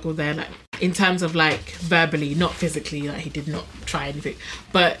power struggle there, like in terms of like verbally, not physically. Like he did not try anything,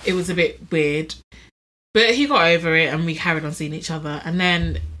 but it was a bit weird. But he got over it and we carried on seeing each other. And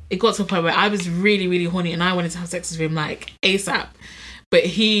then it got to a point where I was really, really horny and I wanted to have sex with him like ASAP. But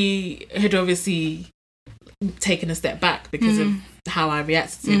he had obviously taken a step back because of how I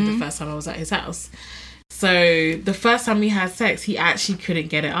reacted to him the first time I was at his house. So the first time we had sex, he actually couldn't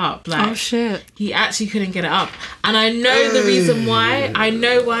get it up. Like, oh shit! He actually couldn't get it up, and I know the reason why. I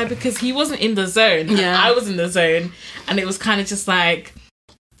know why, because he wasn't in the zone. Yeah, I was in the zone, and it was kind of just like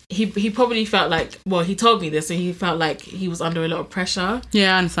he probably felt like. Well, he told me this, so he felt like he was under a lot of pressure.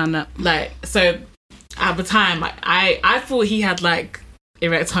 Yeah, I understand that. Like, so at the time, I thought he had like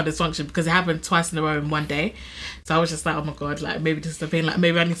erectile dysfunction because it happened twice in a row in one day. So I was just like, oh my god, like maybe this is the thing, like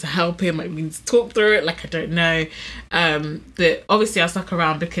maybe I need to help him, like we need to talk through it, like I don't know. But obviously I stuck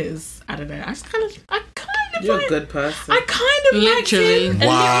around because I don't know, I kind of you're a good person. I kind of literally liked him.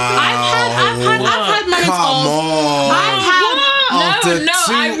 Wow. I've had moments Come on. After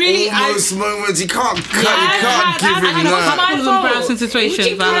I moments, you can't give him my embarrassing situations.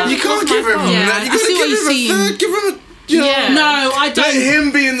 You can't give him that. You I see what you're saying. Give him a. No, I don't. Let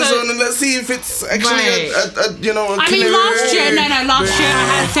him be in the zone and let's see if it's actually I mean, last year I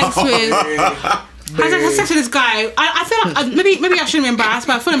had sex with. I had sex with this guy. I feel like maybe I shouldn't be embarrassed,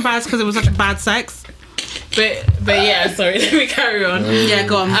 but I feel embarrassed because it was such a bad sex. But yeah, sorry, let me carry on. Yeah,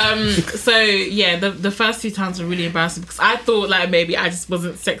 go on. So yeah, the first 2 times were really embarrassing because I thought like maybe I just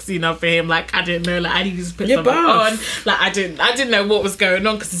wasn't sexy enough for him. Like I didn't know, like I needed to put something on. Like I didn't know what was going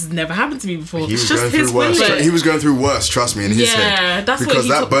on because this has never happened to me before. He was going through worse. He was going through worse. Trust me, in his head. That's because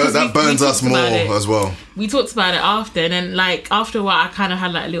that burns us more as well. We talked about it after, and then like after a while, I kind of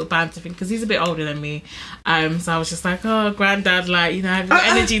had like a little banter thing because he's a bit older than me. So I was just like, oh, granddad, like you know, have you got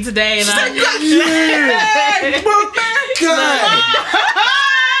energy today? And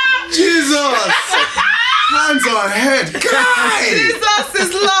Jesus! Hands on head, guys! Jesus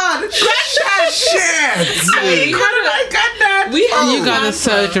is Lord! Shit! You guys are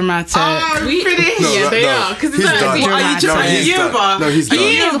so dramatic. They are. Because it's like, Yoruba. No, he's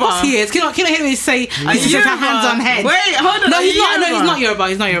done. Of course he is. Can I hear me say hands on head? Wait, hold on. No, he's not. No, he's not Yoruba.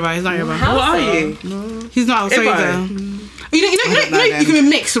 He's not Yoruba. What are you? No. He's not. Sorry, you can be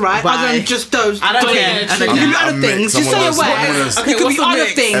mixed, right? Other than just those. I don't care. You can be other things. Just so you're aware. Okay, it could be other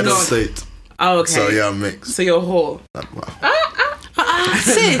things. State. Oh, okay. So yeah, I'm mixed. So you're a whore.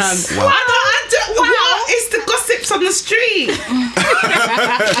 Sis. Wow. Wow. It's the gossips on the street.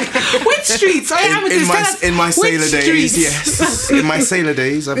 Which streets? In my sailor days, yes. In my sailor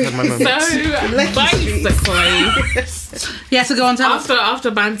days, I've had my moments. Yeah, so go on.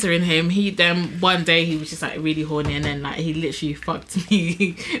 After bantering him, he then one day he was just like really horny, and then like he literally fucked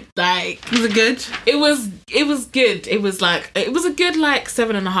me. Like, was it good? It was good. It was a good like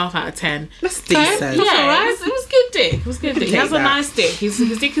 7.5 out of 10. That's decent. Yeah, it was good dick. It was good dick. He has a nice dick. His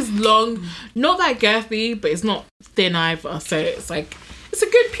dick is long, not that girthy, but it's not thin either. So it's like it's a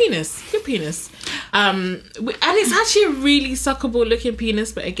good penis. Good penis. And it's actually a really suckable looking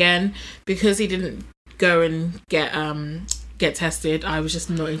penis, but again, because he didn't go and get tested, I was just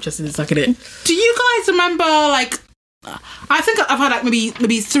not interested in sucking it. Do you guys remember like I think I've had like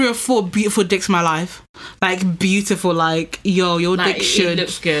maybe 3 or 4 beautiful dicks in my life. Like beautiful, like your like, dick should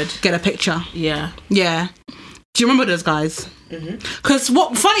looks good. Get a picture. Yeah. Do you remember those guys? Because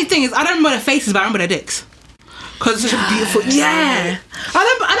what funny thing is I don't remember their faces, but I remember their dicks. Because it's such a beautiful. Yeah.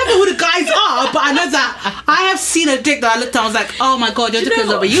 I don't know who the guys are, but I know that I have seen a dick that I looked at and I was like, oh my god, your dick is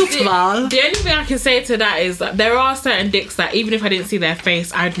over beautiful. The only thing I can say to that is that there are certain dicks that even if I didn't see their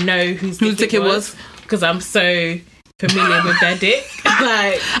face, I'd know whose dick it was. Because I'm so familiar with their dick.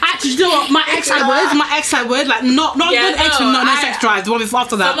 Like, actually, you know what? My ex I would like not good ex with no sex drive. The one before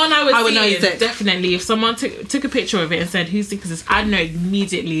after that, someone I would know his dick. Definitely, if someone took a picture of it and said whose dick is this, I'd know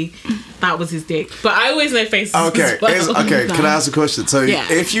immediately that was his dick. But I always know faces. Okay, as well. okay. Can I ask a question? So,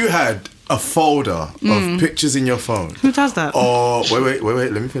 if you had a folder of pictures in your phone, who does that? Or wait,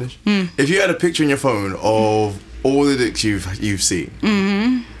 let me finish. If you had a picture in your phone of all the dicks you've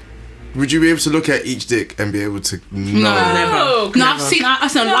seen. Would you be able to look at each dick and be able to know? No, I've seen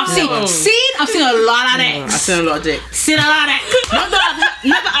I've seen a lot of I've dicks. seen a lot of dick. Seen a lot of dicks. Not that I've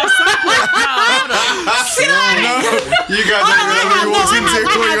Seen a lot of dicks. You guys are going to walk into a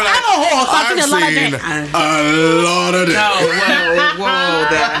corner, you're like, I'm a horse. I've I've seen a lot of seen dicks. a lot of it. No, whoa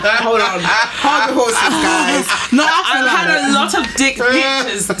there. Hold on. Hold the horses, guys. No, I've had a lot of dick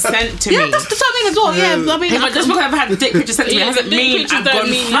pictures sent to Yeah, me. that's what I mean as well. Yeah, I mean, But just because I've had dick pictures sent to me Yeah, doesn't dick mean pictures I've don't gone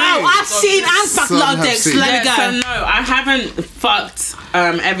mean through. oh, I've seen and fucked a Some lot of have dicks. seen. Let me Yeah, so go. no, I haven't fucked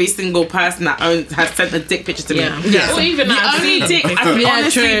every single person that has sent a dick picture to me. Yeah. Or even The I've only seen dick, it.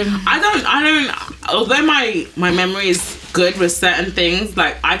 honestly, true. I don't. Although my memory is good with certain things,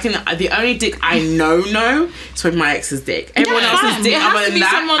 like the only dick I know is with my ex's dick. Everyone Yeah, else's fine. dick, It has other to than be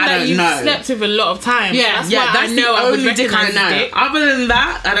that, someone I that don't you've know. slept with a lot of times. Yeah. That's Yeah, why that's I know the I would only dick I recognise know. dick. Other than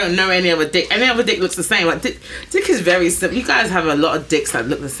that, I don't know any other dick. Any other dick looks the same. Like dick is very simple. You guys have a lot of dicks that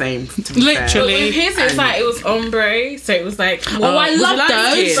look the same. To be fair. But with his, it's like it was ombre, so it was like. Oh, I love light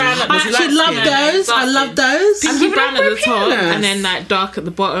those. skin? I Was he actually light love skin? those. I love those. Pinky Even brown at ombre the top penis. and then like dark at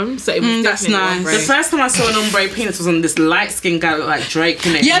the bottom. So it was that's definitely nice. ombre. The first time I saw an ombre penis was on this light skinned guy that looked like Drake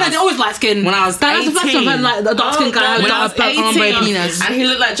in it. Yeah, no, they're always light skin. When I was That's the first 18. time I heard like the dark skin guy When had I got was a ombre 18. penis. And he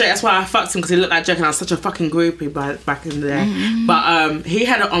looked like Drake. That's why I fucked him, because he looked like Drake, and I was such a fucking groupie back in the day. But he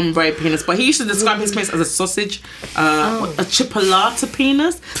had an ombre penis, but he used to describe his penis as a sausage, a chipolata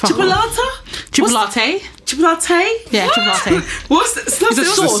penis. Chipolata? Triple latte. Chipolata? Yeah, triple latte. What's the It's a sauce. It's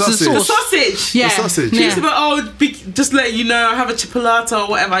a sausage. The sauce. sausage. Yeah. sausage. He Yeah. used to be like, just let you know, I have a chipolata or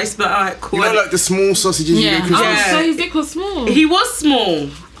whatever. I used to be like, alright, cool. You know, like the small sausages Yeah. you do. Oh, Yeah. so his dick was small. He was small.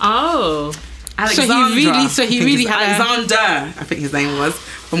 Oh. Alexandra. So he really had a- Alexander, I think his name was,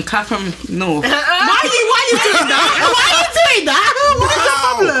 from Clapham North. Why are you doing that? Why are you doing that? What is your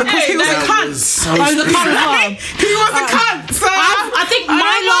problem? Because he was a That cunt. was so Oh, the stupid. cunt as well. He was a cunt, so I think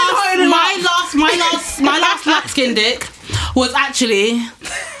my last light skin dick was actually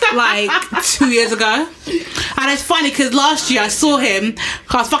like 2 years ago. And it's funny because last year I saw him,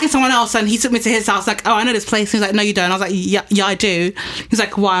 'cause I was fucking someone else, and he took me to his house, like, oh, I know this place. He was like, no, you don't. I was like, yeah, I do. He's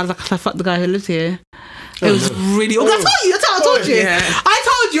like, why? I was like, 'cause I fucked the guy who lives here. It was really. Oh, I told you. yeah. I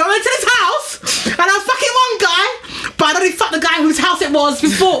told you. I went to this house and I was fucking one guy, but I already fucked the guy whose house it was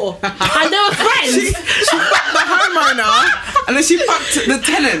before. And they were friends. she fucked the homeowner and then she fucked the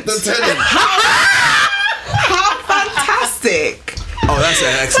tenant. The tenant. How fantastic! Oh, that's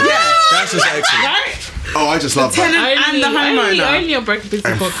excellent. Yeah. That's just excellent. Right? Oh, I just love that. tenant and the homeowner. Only on Breaking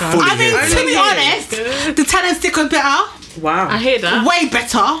Business podcast. fully I mean, here. to be honest, the tenant's dick was better. Wow. I hear that. Way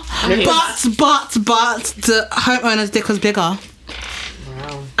better. But the homeowner's dick was bigger.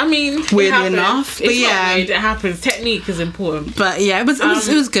 I mean, it Weirdly happens. enough, but It's not yeah. weird, it happens. Technique is important. But yeah, it was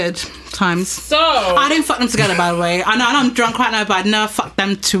good times. So I didn't fuck them together, by the way. I know I'm drunk right now, but I'd never fucked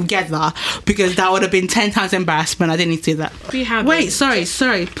them together because that would have been 10 times embarrassment. I didn't need to do that. we have. Wait, sorry,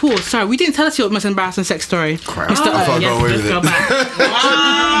 pause. Sorry, we didn't tell us your most embarrassing sex story. Crap. Mr. I thought I got away let's with go it. back.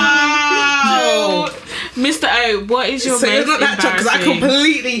 Wow. Mr. O, what is your So most it's not that joke because I embarrassing?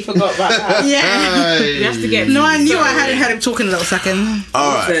 completely forgot about that. Yeah. You have to get. No, I knew I Sorry. hadn't had him talking a little second.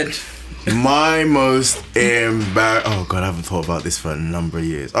 All right. Said, My most oh god, I haven't thought about this for a number of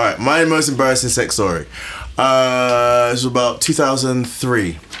years. All right, my most embarrassing sex story. This was about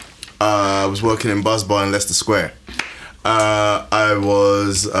 2003. I was working in Buzz Bar in Leicester Square. I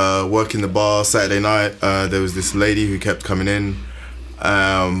was working the bar Saturday night. There was this lady who kept coming in.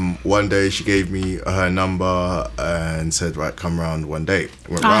 One day she gave me her number and said, right, come round one day.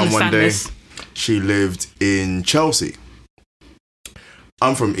 Went I round one understand day. this. She lived in Chelsea.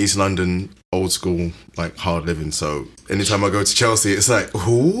 I'm from East London, old school, like hard living. So anytime I go to Chelsea, it's like,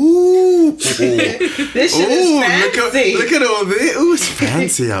 ooh, this shit is ooh, fancy. look at all this. Ooh, it's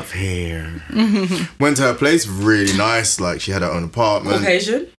fancy up here. Went to her place, really nice. Like she had her own apartment.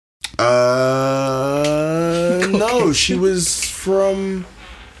 Caucasian? No, she was from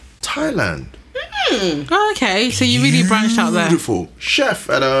Thailand. Oh, okay, so you really branched out there. Beautiful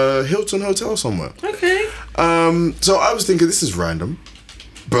chef at a Hilton hotel somewhere. Okay. So I was thinking, this is random,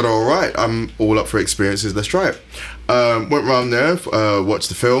 but all right, I'm all up for experiences. Let's try it. Went round there, watched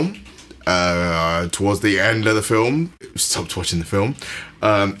the film. Towards the end of the film, stopped watching the film.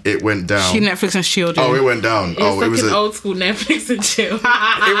 It went down. She Netflix and Shield. Oh, it went down. It was like it was an old school Netflix and chill.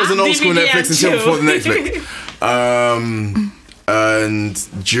 it was an old school DVD Netflix and until before the chill. Netflix. And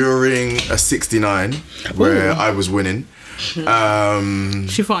during a 69 where I was winning, She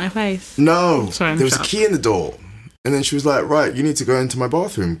fought in your face. no, Sorry, I'm there was a shut up. key in the door, and then she was like, "Right, you need to go into my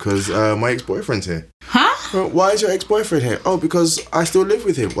bathroom because my ex-boyfriend's here." Huh? Well, why is your ex-boyfriend here? Oh, because I still live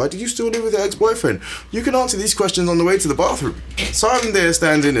with him. Why do you still live with your ex-boyfriend? You can answer these questions on the way to the bathroom. So I'm there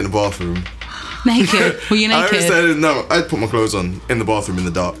standing in the bathroom. Naked. Were you I naked? understand. No, I'd put my clothes on in the bathroom in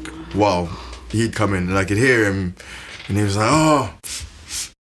the dark while he'd come in and I could hear him, and he was like, oh,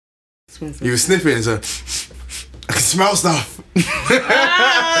 he was sniffing, so I can smell stuff.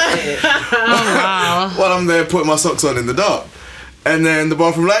 wow. While I'm there putting my socks on in the dark. And then the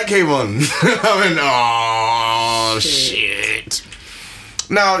bathroom light came on. I went, oh, shit.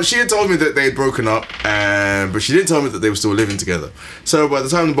 Now, she had told me that they'd broken up, but she didn't tell me that they were still living together. So by the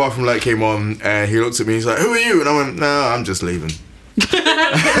time the bathroom light came on, he looked at me, he's like, who are you? And I went, no, I'm just leaving.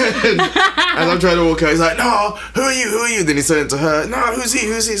 As I'm trying to walk out, he's like, no, who are you? Then he said it to her, no, who's he?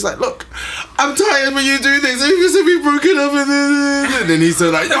 He's like, look, I'm tired when you do this. Because if we broken up, and then he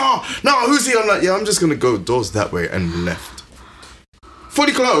said like, no, who's he? I'm like, yeah, I'm just gonna go doors that way, and left.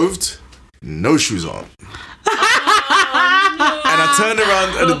 Fully clothed, no shoes on. And I turned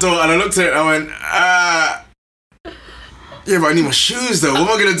around at the door and I looked at it and I went, yeah, but I need my shoes though. What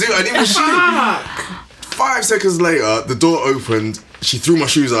am I gonna do? I need my shoes. 5 seconds later, the door opened. She threw my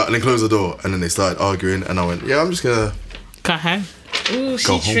shoes out and then closed the door. And then they started arguing. And I went, yeah, I'm just gonna Go ahead. Ooh,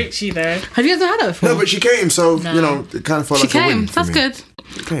 she tricked you though. Have you ever had that before? No, but she came, so you know, it kind of felt like a win for That's me. good.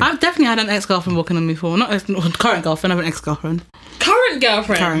 I've definitely had an ex-girlfriend walking on me before. Not current girlfriend, I have an ex-girlfriend. Current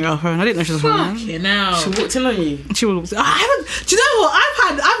girlfriend. Current girlfriend. I didn't know she was from there. Fucking hell. She walked in on you. She walked. I haven't. Do you know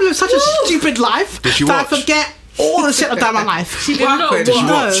what? I've lived such a stupid life Did she that watch? I forget all the shit I've done in my life. She did not happened? Did she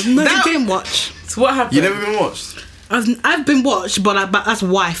watch. No, That- she didn't watch. So what happened? You never been watched? I've been watched, but that's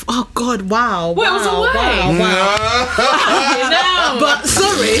wife. Oh God, wow. What, it was a wife? Wow. No. But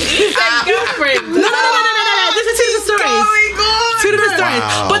sorry. Girlfriend. No. This is two different stories. Two different stories.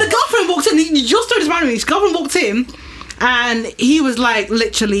 Wow. But the girlfriend walked in. Your story is mine. His girlfriend walked in, and he was like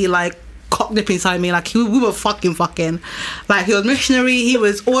literally like cock dipping inside me. Like we were fucking. Like he was missionary. He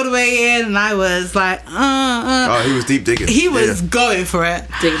was all the way in, and I was like, Oh, he was deep digging. He was Yeah. going for it,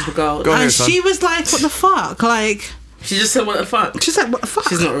 Digging for gold. Go ahead, and son. she was like, "What the fuck?" Like She just said, what the fuck? she's like, "What the fuck?"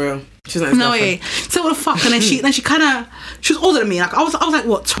 She's not real. She's not his No girlfriend. way. So what the fuck? And then she kind of, she was older than me. Like I was like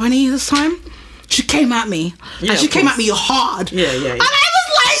what, 20 this time. She came at me, Yeah, and she of came course. at me hard. Yeah. And I was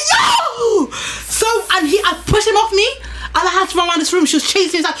like, yo. So and I pushed him off me, and I had to run around this room. She was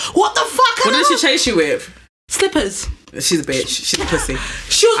chasing me. Like, what the fuck? What did she chase you with? Slippers. She's a bitch. She's a pussy.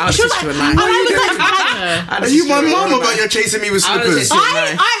 She was I'll like, teach you a and knife. I was like, Are you my mum about you're chasing me with I was slippers? just-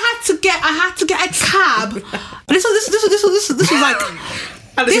 I had to get a cab. This was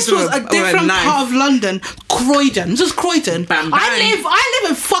like. This was a different part of London, Croydon. This was Croydon. Bam, bam. I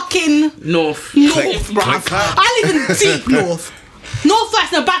live in fucking North. North, bruv. click, clap. I live in deep North.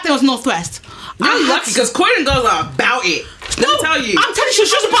 Northwest. No, back then was Northwest. I'm lucky because Croydon girls are about it. Let me tell you. I'm telling you,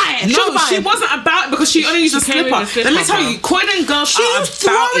 she was about it. No, she wasn't about it because she only used a came slipper. with a slipper, Let me tell bro. you, Croydon girls She are was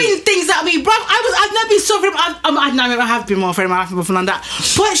about throwing it. things at me, bruv. I've never been so afraid. I have been more afraid of my life before than that.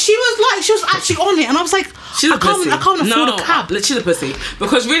 But she was actually on it, and I was like, She's a pussy. I can't afford a cab. She's a pussy.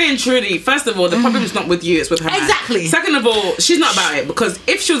 Because really and truly, first of all, the problem is not with you, it's with her. man. Exactly. Second of all, she's not about it because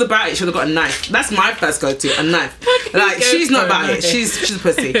if she was about it, she would have got a knife. That's my first go-to, a knife. Like, she's not about it. She's a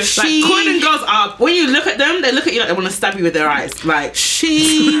pussy. Like, Croydon girls are, when you look at them, they look at you like they want to stab you with their eyes. Like,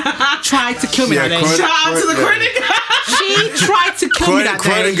 She tried to kill me Yeah, that day. Croydon- shout out to the Croydon girls. She tried to kill me that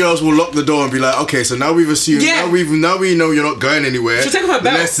Croydon day. girls will lock the door and be like, okay, so now we've assumed, Yeah. now we know you're not going anywhere. She'll take off her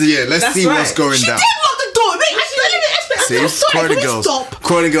belt. Let's That's see what's right. going She down. did lock the door. See, Croydon girls. Stop.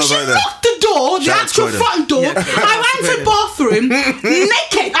 Croydon girls She right there. locked the door, the Shout out to actual Croydon. front door. Yeah. I ran to the bathroom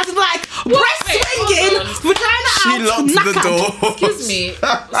naked. I was like, breast Wait, swinging, hold on. vagina She out, locked the knackered. door. Excuse me.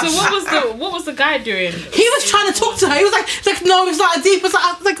 So what was the guy doing? He was trying to talk to her. He was like, no, it's not that deep. It's like,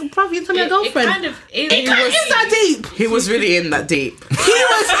 I was like, bruv, you tell me a It girlfriend. kind of is. It kind of is that deep. He was really in that deep.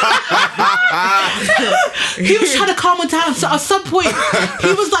 He was trying to calm her down. So at some point,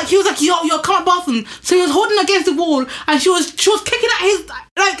 he was like, yo, come out bathroom. So he was holding her against the wall, and she was kicking at his,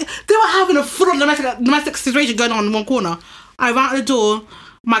 like, they were having a full-on domestic situation going on in one corner. I ran out the door.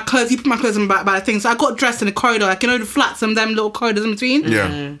 He put my clothes in by the thing. So I got dressed in the corridor, like, you know, the flats and them little corridors in between.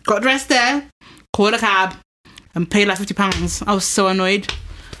 Yeah. Got dressed there, called a cab, and paid like £50. I was so annoyed.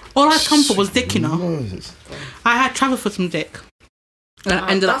 All I had come for was dick, you know. I had travel for some dick. And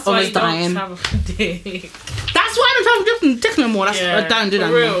I ended up almost dying. Travel for dick. That's why I don't travel for dick no more. I don't do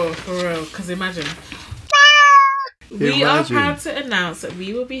that anymore. For real. Because imagine. We are proud to announce that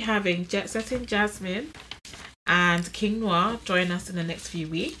we will be having Jet Setting Jasmine and King Noir join us in the next few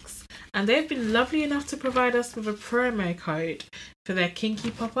weeks. And they've been lovely enough to provide us with a promo code for their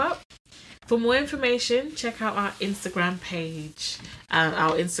kinky pop-up. For more information, check out our Instagram page.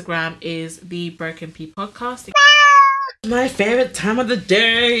 Our Instagram is The Broken P Podcast. My favourite time of the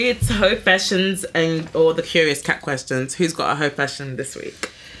day, it's Hoe Fashions or the Curious Cat questions. Who's got a Hoe Fashion this week?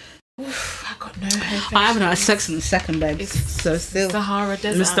 I got no hope. I haven't had sex in a second, babe. So still. Sahara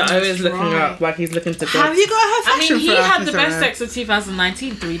Desert. Mr. O is looking up like he's looking to go. Have you got her I fashion mean, he for us, had the Mr. best O? sex of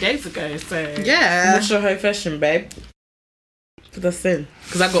 2019 3 days ago, so... Yeah. What's your whole fashion, babe? Put us in.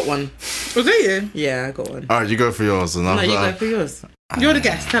 Because I got one. Was it you? Yeah, I got one. Alright, you go for yours. And No, you go for yours. You're the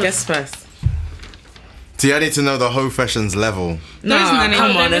guest. Tell us. Guess first. See, I need to know the whole fashions level. No, isn't any-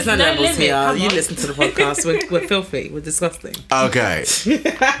 come on, There's there's no no levels limit, here. come You on. listen to the podcast. We're filthy. We're disgusting. Okay.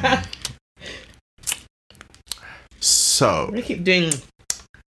 So, We keep doing...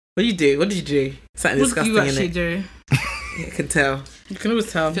 What do you do? What did you do? Something What do disgusting, you actually innit? do? I can tell. You can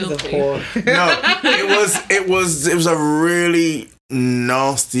always tell. He's a Filthy. whore. no, it was a really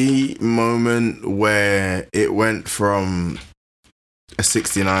nasty moment where it went from a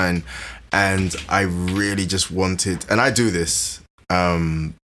 69 and I really just wanted, and I do this,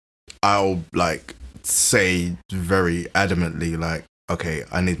 I'll like say very adamantly like, okay,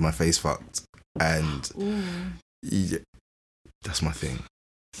 I need my face fucked, and yeah, that's my thing.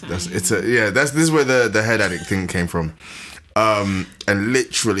 This is where the head addict thing came from. And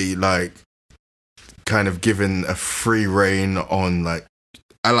literally like kind of given a free rein on like,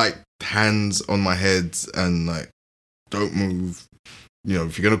 I like hands on my head and like, don't move. You know,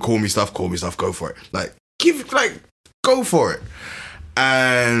 if you're gonna call me stuff, go for it. Like, go for it.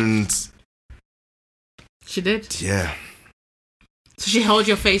 And She did. yeah. So she held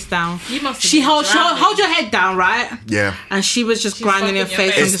your face down. You must have She been hold drowning. your head down, right? Yeah. And she was just She's grinding your fucking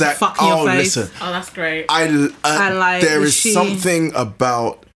your face face. and just fucking your face. listen. Oh, that's great. I like, there was is she- something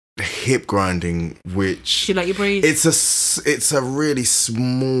about hip grinding which She let you breathe. it's a really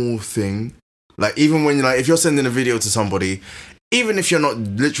small thing. Like, even when you're like, if you're sending a video to somebody, even if you're not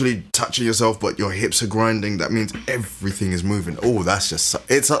literally touching yourself but your hips are grinding, that means everything is moving. Oh, that's just,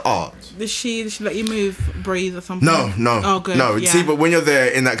 it's an art. Did she let you move, breathe or something? No. Oh, good. No, Yeah. see, but when you're there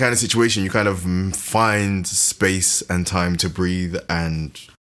in that kind of situation, you kind of find space and time to breathe and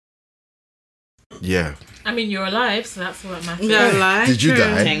yeah. I mean, you're alive, so that's what matters. Yeah, like, Did you true.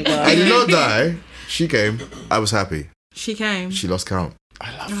 die? Thank God. I did not die. She came. I was happy. She came. She lost count.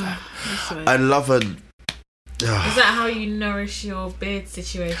 I love her. That's sweet. I love her. Is that how you nourish your beard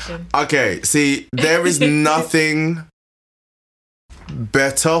situation? Okay, see, there is nothing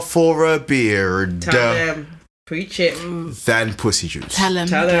better for a beard Tell them. Preach it. than pussy juice. Tell him.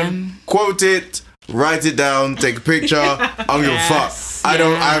 Tell again. Quote it, write it down, take a picture. I don't give a fuck.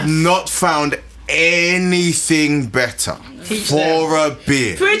 I've not found anything better for a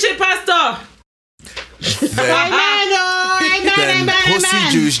beard Preach it, Pastor. than pussy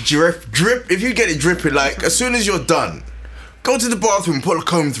juice drip. If you get it dripping, like as soon as you're done, go to the bathroom, put a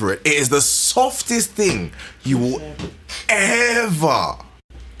comb through it. It is the softest thing you will ever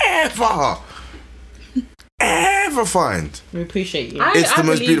find. We appreciate you. It's the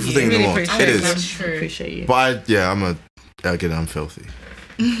most believe beautiful you. thing in the Really world. appreciate It it. is. That's true. Appreciate you. But I'm filthy.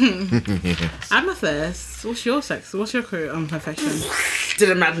 Amethyst, what's your sex? What's your profession? Did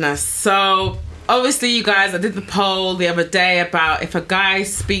a madness. So obviously, you guys, I did the poll the other day about if a guy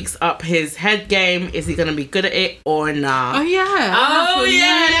speaks up his head game, is he gonna be good at it or not? Oh yeah. Oh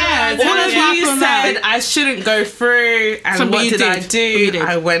yeah! Tell All us of what you happened said there. I shouldn't go through, and So, but what you did I did. do? You did.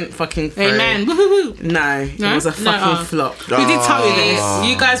 I went fucking through. Amen. Woo-hoo-hoo. No, No? it was a No, fucking flop. We did tell you this.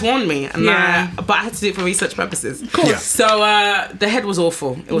 You guys warned me, and Yeah. but I had to do it for research purposes. Of course. Yeah. So the head was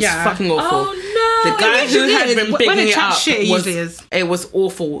awful. It was Yeah. fucking awful. Oh no! The guy usually who had is. been When bigging it it chats up shit, it was, usually is. it was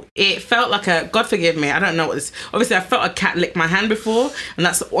awful. It felt like a, God forgive me, I don't know what this, obviously I felt a cat lick my hand before, and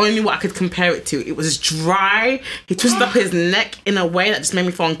that's only what I could compare it to. It was dry. He twisted up his neck in a way that just made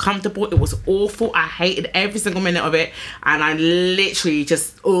me feel uncomfortable. It was awful. I hated every single minute of it, and I literally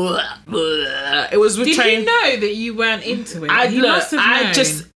just, it was Did retrained. you know that you weren't into it? He must have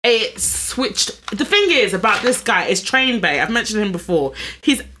known. It switched. The thing is about this guy is Train Bay. I've mentioned him before.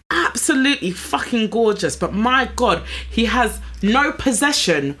 He's absolutely fucking gorgeous, but my God, he has no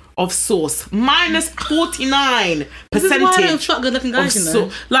possession of sauce. Minus 49%. This is why I don't fuck good looking guys, you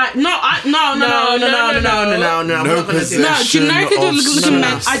know. Like, no. I'm not gonna do possession. that. No, generic of looking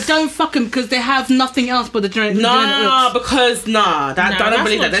men, sauce. I don't fuck them because they have nothing else but the generic No, looks. because I that's don't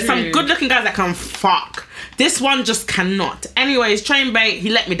believe not that. There's some true. good looking guys that can fuck. This one just cannot. Anyways, Train Bait, he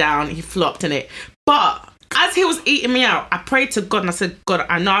let me down. He flopped in it. But as he was eating me out, I prayed to God and I said, God,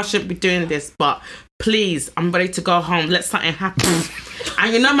 I know I shouldn't be doing this, but please, I'm ready to go home. Let something happen.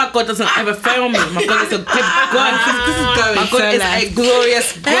 And you know my God doesn't ever fail me. My God is a good God. This is going My God is a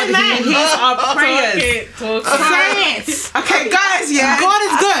glorious God. Amen. He hears our prayers. Okay, guys, yeah. God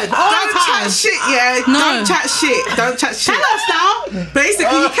is good. Don't chat shit, yeah. No. Don't chat shit. Don't chat shit. Tell us now.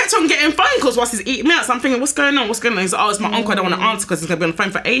 Basically, he kept on getting phone calls whilst he's eating me out. So I'm thinking, what's going on? What's going on? He's like, oh, it's my uncle. I don't want to answer because he's going to be on the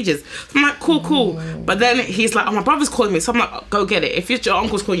phone for ages. So I'm like, cool. But then he's like, oh, my brother's calling me. So I'm like, go get it. If your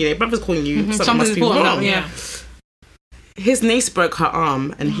uncle's calling you, your brother's calling you, something must be wrong. Yeah. His niece broke her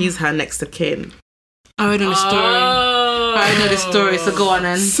arm and he's her next of kin. I know the story. I know the story, so go on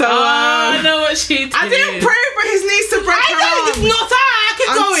then. So, I know what she did. I didn't pray for his niece to break her arm. It's not that. Keep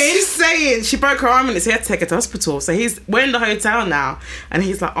I'm going. just saying. She broke her arm and he had to take her to hospital. So we're in the hotel now, and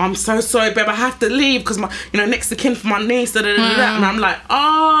he's like, oh, "I'm so sorry, babe. I have to leave because my, next of kin for my niece." And I'm like,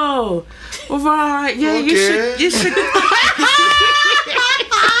 "Oh, all right, yeah, Okay. you should."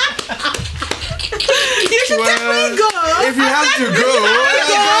 You should definitely go. If you have to go,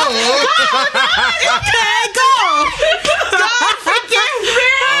 Okay, go. God forgive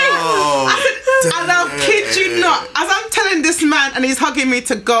me. And I'll kid you not, as I'm telling this man and he's hugging me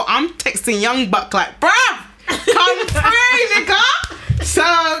to go, I'm texting Young Buck like, bruv, come through, nigga. So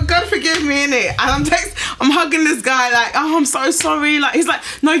God forgive me, innit? And I'm hugging this guy like, oh, I'm so sorry. Like he's like,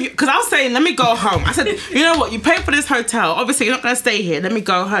 no, because I was saying, let me go home. I said, you know what? You pay for this hotel. Obviously, you're not gonna stay here. Let me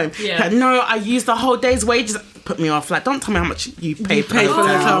go home. Yeah. Like, no, I used the whole day's wages. Put me off. Like, don't tell me how much you paid for the for the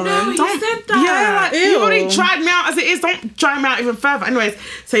hotel. hotel room. No, you said that. Yeah, like, Ew. you've already dried me out as it is. Don't dry me out even further. Anyways,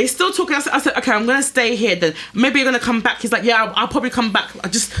 so he's still talking. I said, okay, I'm gonna stay here then. Maybe you're gonna come back. He's like, yeah, I'll probably come back.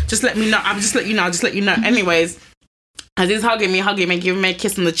 Just let me know. I'll just let you know. Anyways, as he's hugging me, giving me a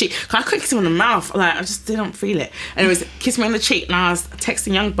kiss on the cheek. Cause I couldn't kiss him on the mouth. Like, I just didn't feel it. Anyways, kiss me on the cheek, and I was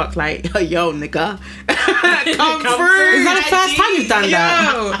texting Young Buck like, yo, nigga, come through. Is that the first time you've done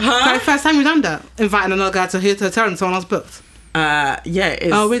that? Yo. Is that the first time you've done that? Inviting another guy to his hotel and someone else booked? Yeah,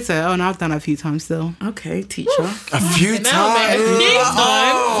 it's... Oh, we'd say, oh, no, I've done it a few times still. Okay, teacher. a few times.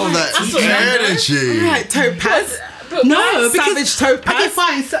 Oh, that energy. Like Topaz. No, Savage Topaz. Okay,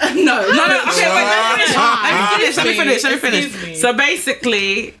 fine. No. Okay, wait, let me finish. Excuse me. So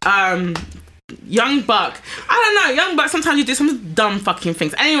basically, Young Buck, I don't know, Young Buck, sometimes you do some dumb fucking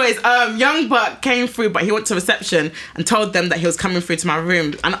things. Anyways, Young Buck came through, but he went to reception and told them that he was coming through to my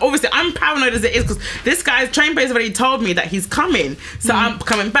room. And obviously, I'm paranoid as it is because this guy's train base already told me that he's coming. So I'm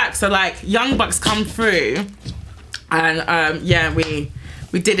coming back. So, like, Young Buck's come through. And, yeah, we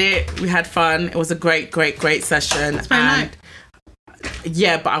did it. We had fun. It was a great session. That's very nice.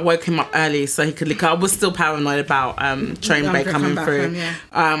 Yeah, but I woke him up early so he could leak. I was still paranoid about train bay coming through. Home,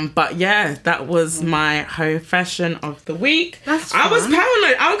 yeah. But yeah, that was my fashion of the week. That's I was fun.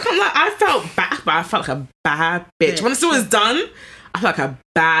 paranoid. I felt bad, but I felt like a bad bitch. When it was done, I felt like a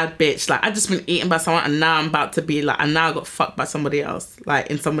bad bitch. Like, I just been eaten by someone and now I'm about to be like, and now I got fucked by somebody else, like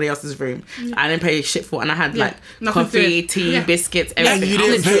in somebody else's room. I didn't pay shit for it, and I had like Nothing coffee, to it. tea, Yeah. biscuits, And everything. you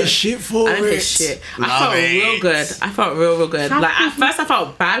didn't pay shit for I it. didn't pay shit. I Love felt it. real good. I felt real good. Like, at first I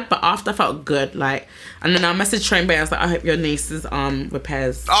felt bad, but after I felt good. Like, and then I messaged Train Bay. I was like, I hope your niece's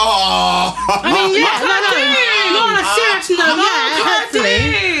repairs. Oh. I mean, yeah, no, on a serious note, yeah,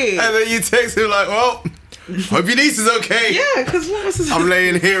 hopefully. And then you text him like, well, hope your niece is okay. yeah, because what was this? I'm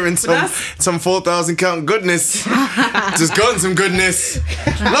laying here in some 4,000 count goodness. Just gotten some goodness.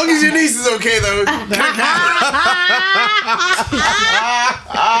 As long as your niece is okay though.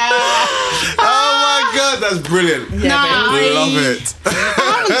 Oh my god, that's brilliant. I love it. I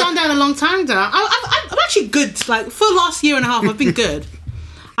haven't done that in a long time, though. I'm actually good. Like, for the last year and a half, I've been good.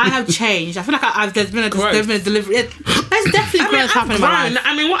 I have changed. I feel like there's been a delivery. There's definitely growth happening in my life.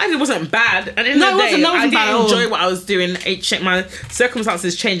 I mean, what I did wasn't bad. And in No, the it day, wasn't I bad at didn't all. enjoy what I was doing. My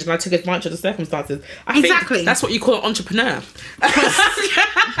circumstances changed, and I took advantage of the circumstances. I Exactly. think that's what you call an entrepreneur. Okay.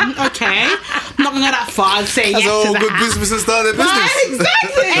 I'm not going to go that far and say That's yes all to good that. businessmen start their business.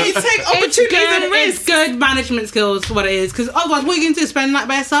 Exactly. It's Take opportunities and It's risks. good management skills for what it is. Because otherwise, what are you going to do? Spend the night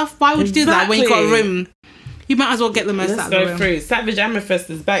by yourself? Why would you do that when you've got a Exactly. room? You might as well get the most Let's out of the go room. through. Savage Amethyst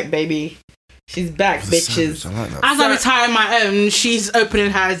is back, baby. She's back, bitches. I like that. As I retire my own, she's opening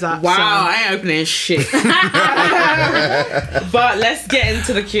hers up. Wow, so. I ain't opening shit. But let's get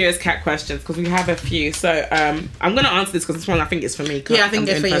into the Curious Cat questions because we have a few. So I'm going to answer this because this one I think is for me. 'Cause Yeah, I think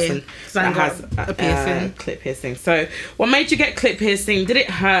I'm it's the for only you, person 'cause I that got has a piercing. Clip piercing. So what made you get clip piercing? Did it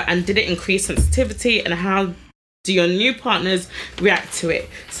hurt and did it increase sensitivity? And how do your new partners react to it?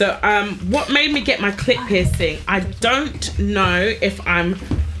 So what made me get my clip piercing? I don't know if I'm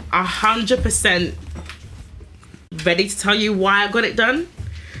 100% ready to tell you why I got it done,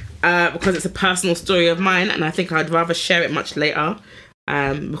 because it's a personal story of mine and I think I'd rather share it much later.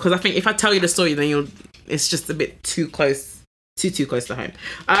 Because I think if I tell you the story, then it's just a bit too close to home.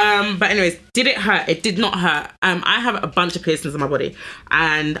 But anyways, did it hurt? It did not hurt. I have a bunch of piercings on my body,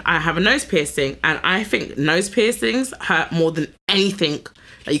 and I have a nose piercing, and I think nose piercings hurt more than anything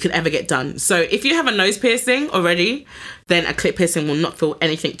that you could ever get done. So if you have a nose piercing already, then a clip piercing will not feel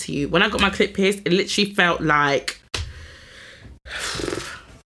anything to you. When I got my clip pierced, it literally felt like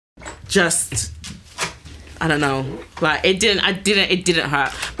just, I don't know, like it didn't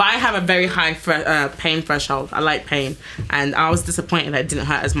hurt. But I have a very high pain threshold. I like pain, and I was disappointed that it didn't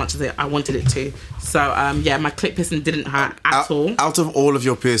hurt as much as I wanted it to. So yeah, my clip piercing didn't hurt at all. Out of all of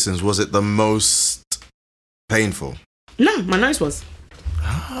your piercings, was it the most painful? No, my nose was.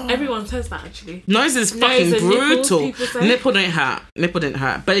 Everyone says that, actually. Nose is fucking brutal. Nipple Nipple didn't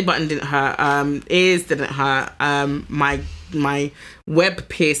hurt. Belly button didn't hurt. Ears didn't hurt. My web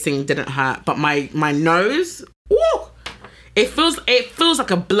piercing didn't hurt. But my nose, woo, it feels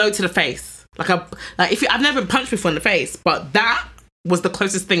like a blow to the face. I've never been punched before in the face, but that was the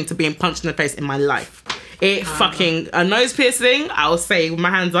closest thing to being punched in the face in my life. A nose piercing, I'll say with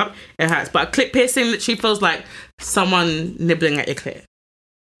my hands up, it hurts. But a clip piercing literally feels like someone nibbling at your clit.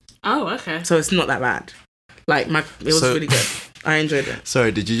 Oh, okay. So it's not that bad. It was really good. I enjoyed it.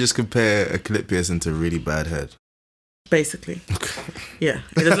 Sorry, did you just compare a clip piercing to a really bad head? Basically. Yeah.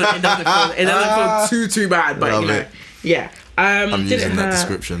 It doesn't feel too bad, but Love it. yeah. I'm using that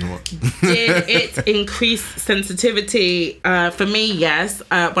description. What? Did it increase sensitivity? For me, yes.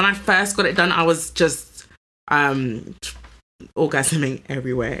 When I first got it done, I was just orgasming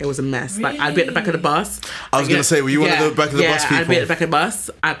everywhere. It was a mess. Really? I'd be at the back of the bus. I was going to say, were you one of the back of the bus people? I'd be at the back of the bus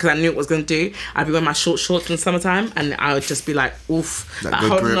because I knew what I was going to do. I'd be wearing my short shorts in the summertime, and I would just be like, oof,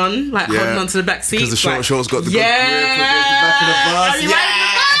 holding on to the back seat. Because the short shorts got the good grip against the back of the bus. Yeah.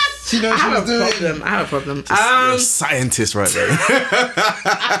 She knows what she's doing. I have a problem. You're a scientist right there.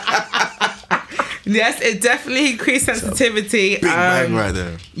 Yes, it definitely increased sensitivity. Big bang right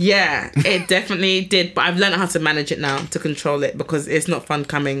there. Yeah, it definitely did. But I've learned how to manage it now, to control it, because it's not fun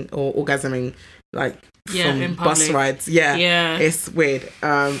coming or orgasming from bus rides. Yeah, it's weird.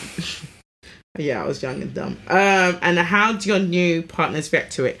 Yeah, I was young and dumb. And how do your new partners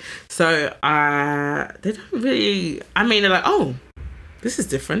react to it? So they don't really. I mean, they're like, oh, this is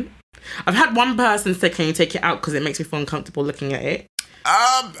different. I've had one person say, "Can you take it out?" because it makes me feel uncomfortable looking at it.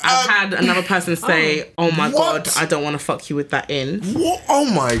 I've had another person say, "Oh my god, I don't want to fuck you with that in." What? Oh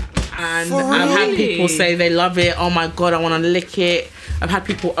my! And I've had people say they love it. Oh my god, I want to lick it. I've had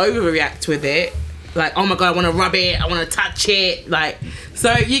people overreact with it, like, "Oh my god, I want to rub it. I want to touch it."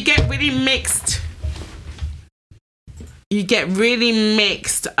 So you get really mixed. You get really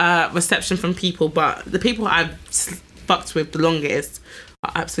mixed reception from people, but the people I've fucked with the longest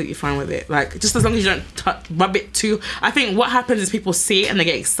are absolutely fine with it. Just as long as you don't rub it too. I think what happens is people see it and they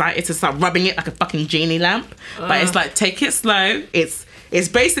get excited to start rubbing it like a fucking genie lamp. But it's like, take it slow. It's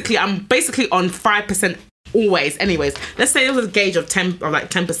basically, I'm basically on 5% always anyways. Let's say it was a gauge of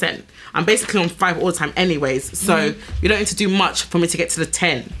 10%. I'm basically on 5 all the time anyways. So you don't need to do much for me to get to the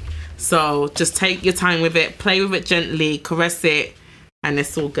 10. So just take your time with it, play with it gently, caress it, and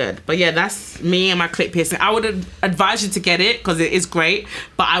it's all good. But yeah, that's me and my clip piercing. I would advise you to get it because it is great.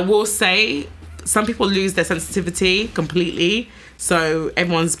 But I will say, some people lose their sensitivity completely. So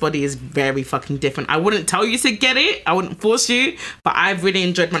everyone's body is very fucking different. I wouldn't tell you to get it. I wouldn't force you. But I've really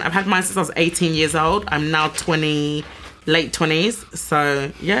enjoyed mine. I've had mine since I was 18 years old. I'm now 20, late 20s.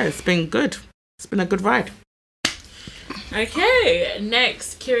 So yeah, it's been good. It's been a good ride. Okay,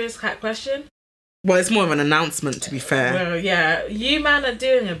 next Curious Cat question. Well, it's more of an announcement, to be fair. Well, yeah, you man are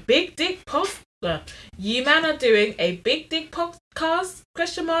doing a big dick You man are doing a big dick podcast?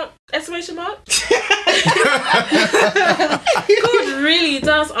 Question mark? Exclamation mark? God really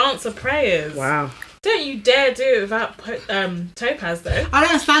does answer prayers. Wow. Don't you dare do it without Topaz, though. I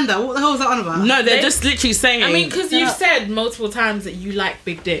don't understand that. What the hell was that on about? No, they're just literally saying. I mean, because you've said multiple times that you like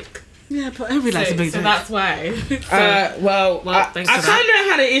big dick. Yeah, but everybody likes a big dick. So that's why. I thanks for kind of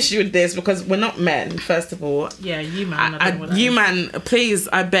had an issue with this because we're not men, first of all. Yeah, you man. You man, please,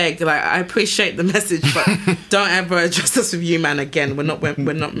 I beg. I appreciate the message, but don't ever address us with you man again. We're not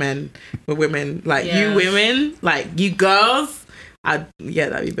men. We're women. You women, you girls. That'd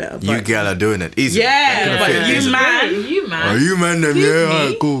be better. You girl are doing it easy. Yeah, but you man. Oh, you man, then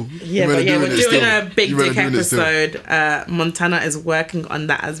yeah, cool. Yeah, but yeah, we're doing a big dick episode. Montana is working on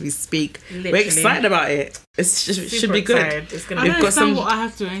that as we speak. Literally. We're excited about it. It should be Super good. excited. It's gonna I be don't We've got understand some- what I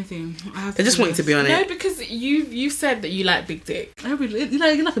have to do anything. I just want you to be on No, it. because you said that you like big dick. You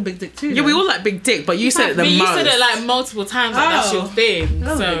like a big dick too. Yeah, we all like big dick, but you said it the But you most. said it like multiple times. Like that's your thing. I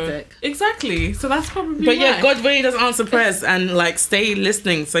love So big dick. exactly. So that's probably. But yeah, why. God really does answer prayers, and like stay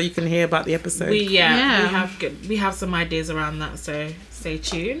listening so you can hear about the episode. We Yeah. we have some ideas around that. So stay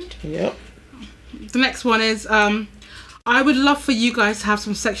tuned. Yep. The next one is I would love for you guys to have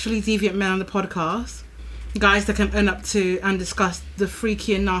some sexually deviant men on the podcast. Guys that can own up to and discuss the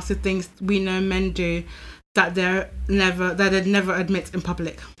freaky and nasty things we know men do that they'd never admit in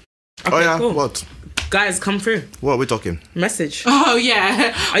public. Oh yeah, cool. what? Guys, come through. What are we talking? Message. Oh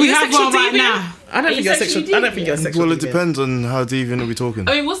yeah, Are we you have sexual one right deviant? now. I don't Are think you you're sexually sexual. I don't think you're deviant? sexual. Well, it deviant. depends on how deviant are we talking.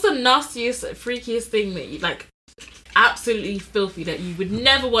 I mean, what's the nastiest, freakiest thing that you like? Absolutely filthy that you would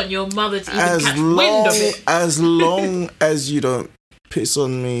never want your mother to even catch wind of it. As long as you don't piss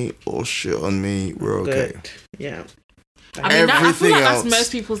on me or shit on me, we're okay. Good. Yeah. I mean, I feel Everything like else- that's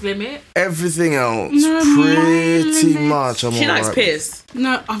most people's limit. Everything else, No, pretty mine much. I'm She likes alright. piss.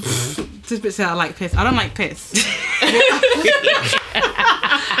 No, this bit said I like piss. I don't like piss.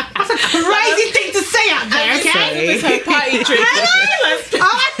 That's a crazy thing to say out there, okay? It's her party trick. I like piss.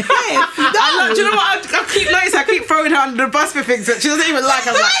 No. Do you know what? I keep noticing. I keep throwing her under the bus for things that she doesn't even like.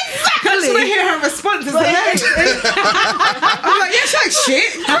 I'm like, I just want to hear her response. It's hilarious. I'm like, yeah, she likes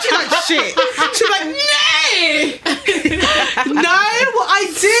shit. She likes shit. She's like, No,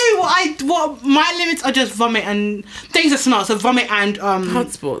 what my limits are just vomit and things that smell. So vomit and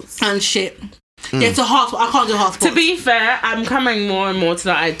Hot spots. and shit. Yeah, it's a hot. I can't do hot spots. To be fair, I'm coming more and more to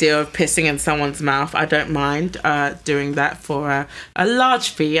the idea of pissing in someone's mouth. I don't mind doing that for a large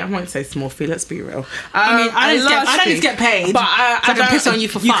fee. I won't say small fee. Let's be real. I mean, I don't need to get paid, but I so I can don't- piss on you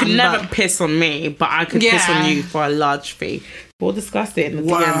for You fun, can never but- piss on me, but I could piss Yeah. on you for a large fee. We'll discuss it in the DMs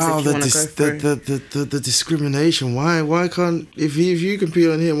Wow, if you the, want to go through. the discrimination. Why can't if you can pee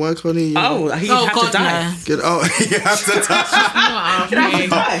on him? Why can't he? Oh, he Oh have God, to die. no. Get out! He has to die. Not our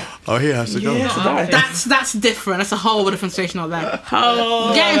thing. Oh, he has to go. That's different. That's a whole different situation out there.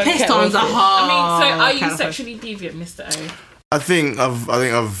 Oh, Getting pissed on is a whole. I mean, so are you kind of sexually deviant, Mr. O? I think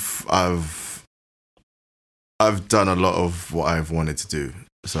I've done a lot of what I've wanted to do.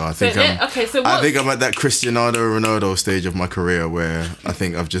 So I think I'm at that Cristiano Ronaldo stage of my career where I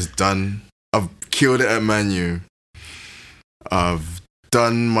think I've killed it at Man U. I've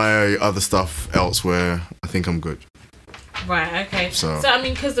done my other stuff elsewhere. I think I'm good. Right, okay. So- I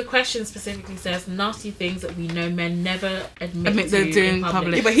mean, because the question specifically says nasty things that we know men never admit to they're doing in public.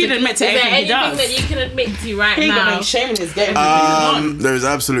 public. Yeah, but he didn't admit to Is there everything he anything does. that you can admit to right He ain't got now? no shame in his game. There's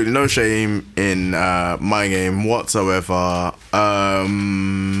absolutely no shame in my game whatsoever.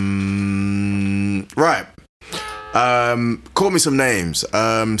 Right. Call me some names.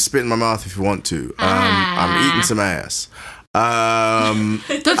 Spit in my mouth if you want to. I'm eating some ass.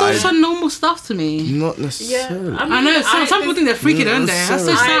 That's also normal stuff to me. Not necessarily. I know some people think they're freaky, don't they? That's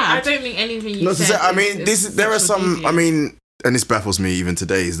so I sad. don't think anything you Not said. necessarily. I mean, is there are sexual some. deviant. I mean, and this baffles me even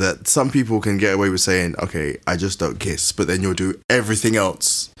today is that some people can get away with saying, "Okay, I just don't kiss," but then you'll do everything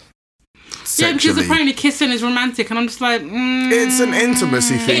else. Yeah, because Sexually. apparently kissing is romantic, and I'm just like, It's an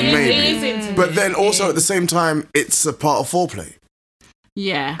intimacy thing, It maybe. is intimate. But then also at the same time, it's a part of foreplay.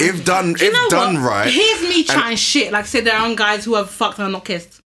 yeah. If done, You know done what? right. Here's me chatting shit. Like, say there are guys who have fucked and not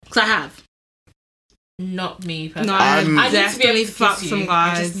kissed. Because I have. Not me personally. No, I'm- I need to be able definitely to fucked kiss some you.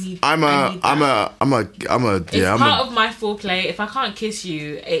 guys. I just need, I'm I a, need I'm that. a, I'm a, I'm a, It's yeah, I'm part a, of my foreplay. If I can't kiss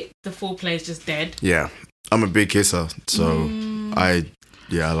you, the foreplay is just dead. yeah, I'm a big kisser. So I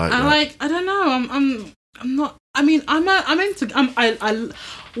like that. I don't know. I'm not. I mean, I'm into.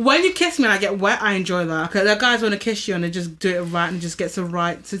 When you kiss me and I get wet, I enjoy that. Okay, there are guys want to kiss you and they just do it right and just gets the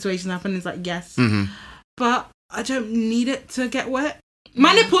right situation happen. It's like yes, but I don't need it to get wet.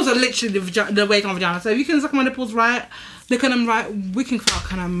 My nipples are literally the weight on vagina. So if you can suck my nipples right, look at them right, we can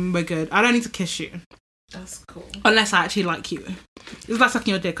fuck and we're good. I don't need to kiss you That's cool. unless I actually like you. It's like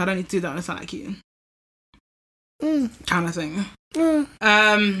sucking your dick. I don't need to do that unless I like you. Kind of thing.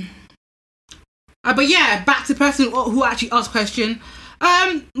 But yeah, back to the person who actually asked the question.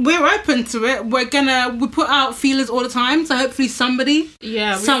 We're open to it. We put out feelers all the time, so hopefully somebody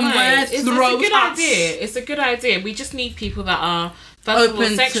Yeah, somewhere it's a throws good us. idea. It's a good idea. We just need people that are first of all Open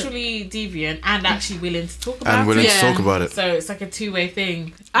to- sexually deviant and actually willing to talk about And willing it. to talk about it. So it's like a two-way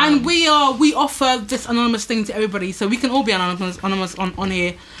thing. And we offer this anonymous thing to everybody, so we can all be anonymous on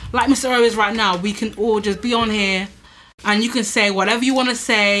here. Like Mr. O is right now, we can all just be on here, and you can say whatever you want to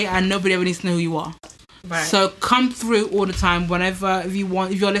say, and nobody ever needs to know who you are. Right. So come through all the time, whenever if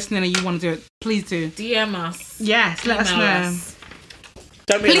you're listening and you want to do it, please do. DM us. Yes, let us Email know. us.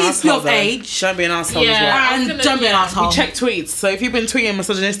 Don't be an Please asshole. be of age. Don't be an asshole Yeah. as well. I was And gonna- don't be an yeah. asshole. We check tweets, so if you've been tweeting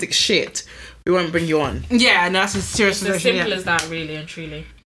misogynistic shit, we won't bring you on. Yeah, no, that's a serious It's as situation. simple Yeah. as that, really and truly.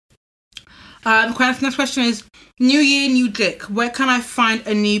 Next question is: New year, new dick. Where can I find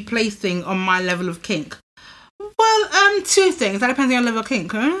a new plaything on my level of kink? Well, two things. That depends on your level of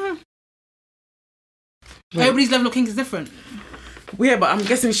kink. Everybody's level of kink is different. Yeah, but I'm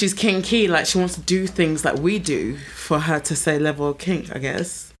guessing she's kinky. Like she wants to do things like we do for her to say level of kink. I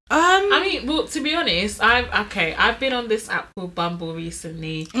guess. I mean, well, to be honest, I've been on this app called Bumble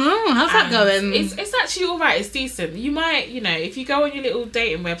recently. How's that and going? It's actually all right. It's decent. You might, if you go on your little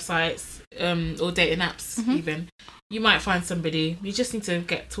dating websites, or dating apps, even, you might find somebody. You just need to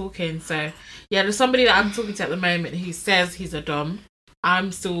get talking. So, yeah, there's somebody that I'm talking to at the moment who says he's a dom.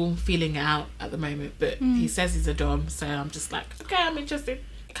 I'm still feeling it out at the moment, but he says he's a dom. So I'm just like, okay, I'm interested.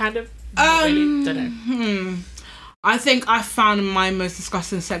 Kind of. Not really. Don't know. I think I found my most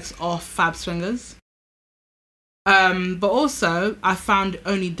disgusting sex off Fab Swingers. But also I found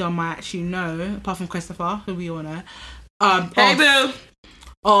only dom I actually know, apart from Christopher, who we all know. Hey, boo.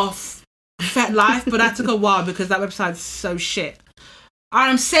 Off Fet Life, but that took a while because that website's so shit.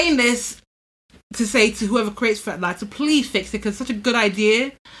 I'm saying this to say to whoever creates Fet Life to please fix it, because it's such a good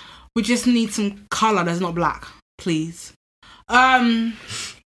idea. We just need some colour that's not black, please.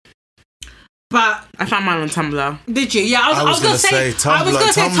 But I found mine on Tumblr. did you? Yeah, I was gonna say Tumblr. I was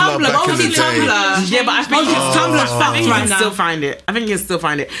gonna say Tumblr, back but in the obviously day. Tumblr. Yeah, but I think Tumblr's fucked I think you right can now. still find it. I think you can still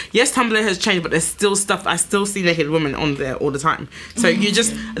find it. Yes, Tumblr has changed, but there's still stuff. I still see naked women on there all the time. So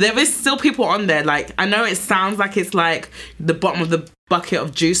there is still people on there. Like, I know it sounds like it's like the bottom of the bucket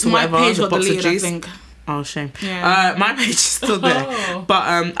of juice or My whatever, page the got box deleted, of juice. I think. Oh, shame. Yeah. My page is still there. Oh. But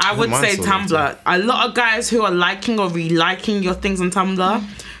I would mine's say still there Tumblr. A lot of guys who are liking or reliking your things on Tumblr,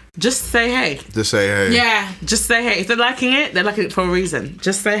 just say hey. Just say hey. Yeah, Just say hey. If they're liking it for a reason.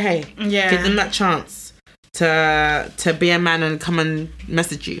 Just say hey. yeah. Give them that chance to be a man and come and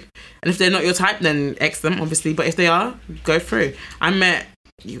message you. And if they're not your type, then X them, obviously. But if they are, go through. I met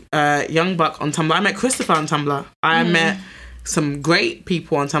Young Buck on Tumblr. I met Christopher on Tumblr. I met some great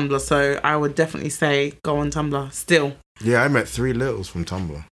people on Tumblr. So I would definitely say go on Tumblr still. Yeah, I met 3 littles from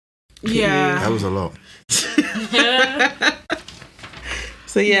Tumblr. Yeah. That was a lot.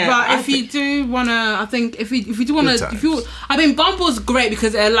 So yeah. But if you do wanna, I think if you do wanna, Good I mean, Bumble's great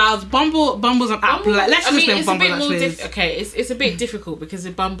because it allows Bumble's an app. Like, let's just say it's Bumble. a bit more actually. okay. It's a bit difficult because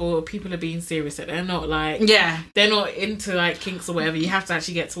in Bumble, people are being serious. They're not like Yeah. they're not into like kinks or whatever. You have to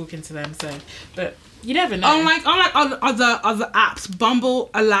actually get talking to them. So, but you never know. Unlike other apps,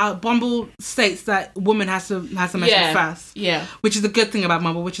 Bumble states that woman has to message first. Yeah. Which is the good thing about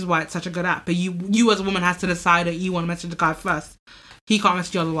Bumble, which is why it's such a good app. But you as a woman has to decide that you want to message the guy first. He can't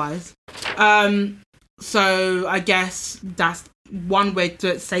message you otherwise. So I guess that's one way to do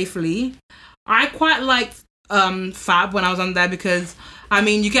it safely. I quite liked Fab when I was on there because I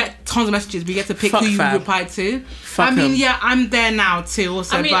mean you get tons of messages, but you get to pick Fuck who you Fab. reply to. Fuck I mean, 'em. yeah, I'm there now too.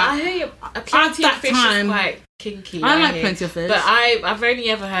 Also, I mean, but I hear Plenty that of Fish time- is quite kinky. I like hear. Plenty of Fish. But I've only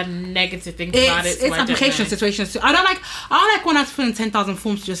ever heard negative things about it. So It's I don't application know. situations too. I don't like when I have to fill in 10,000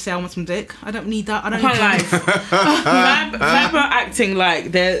 forms to just say I want some dick. I don't need that. I don't need Fab are acting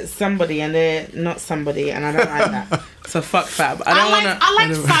like they're somebody and they're not somebody, and I don't like that. So fuck Fab. I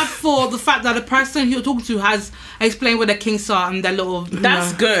like Fab for the fact that the person who you're talking to has explained what their kinks are and their little.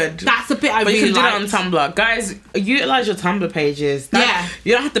 That's good. That's a bit I But really you can do like. that on Tumblr. Guys, utilize your Tumblr pages. Yeah.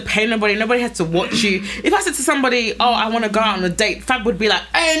 You don't have to pay nobody. Nobody has to watch you. If I said to somebody, oh, I want to go out on a date, Fab would be like,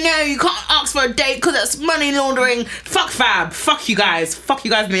 oh no, you can't ask for a date because that's money laundering. Fuck Fab. Fuck you guys. Fuck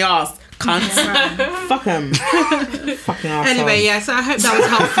you guys in the arse. Cunts. Fuck them. Fucking arseholes. Anyway, yeah, so I hope that was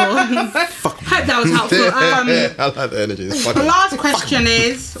helpful. Hope that was helpful. I like the energy. It's The fucking, last question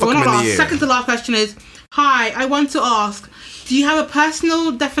is, or Fuck 'em not in the last, ear. second to last question is, hi, I want to ask, do you have a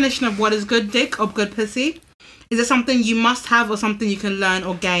personal definition of what is good dick or good pussy? Is it something you must have or something you can learn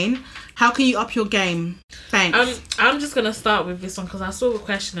or gain? How can you up your game? Thanks. I'm just gonna start with this one because I saw the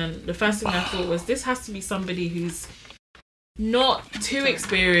question and the first thing I thought was this has to be somebody who's not too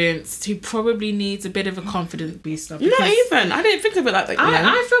experienced, who probably needs a bit of a confidence booster. Not because even. I didn't think of it like that.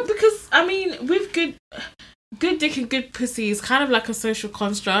 I felt because I mean with good dick and good pussy is kind of like a social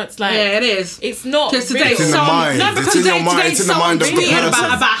construct. Like yeah, it is. it's not Because really today, It's in the mind. No, It's because in your today, mind. today It's in the someone mind of the tweeted person.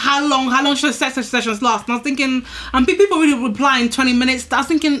 about how long should sex sessions last. And I was thinking, and people really reply in 20 minutes. I was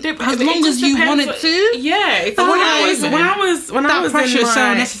thinking, as It long as just you depends want it what- to. Yeah, it's When I always- was- when That I was pressure in is so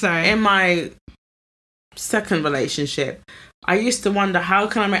my, unnecessary. in my second relationship, I used to wonder how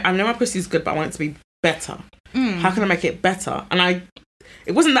can I know my pussy's good, but I want it to be better. How can I make it better? And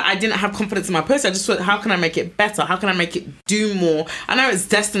it wasn't that I didn't have confidence in my pussy. I just thought, how can I make it better? How can I make it do more? I know it's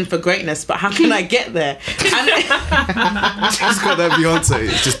destined for greatness, but how can I get there? And She's got that Beyonce.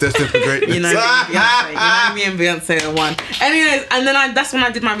 It's just destined for greatness. you know, me and Beyonce are one. Anyways, and then that's when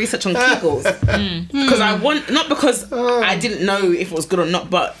I did my research on Kegels. Because not because I didn't know if it was good or not,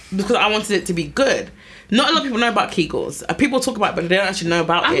 but because I wanted it to be good. Not a lot of people know about Kegels. People talk about it, but they don't actually know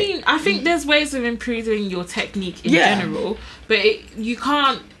about it. I mean, I think there's ways of improving your technique in general, but you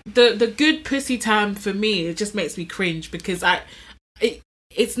can't. The good pussy term for me, it just makes me cringe because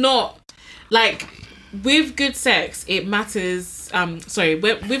it's not like with good sex. It matters.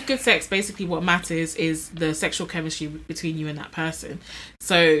 With good sex, basically what matters is the sexual chemistry between you and that person.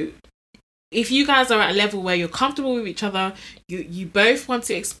 So if you guys are at a level where you're comfortable with each other, you both want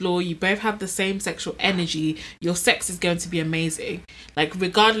to explore, you both have the same sexual energy, your sex is going to be amazing. Like,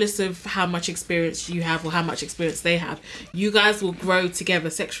 regardless of how much experience you have or how much experience they have, you guys will grow together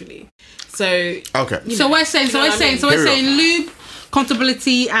sexually. So okay. So we're saying lube,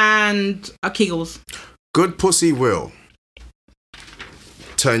 comfortability, and Kegels. Good pussy will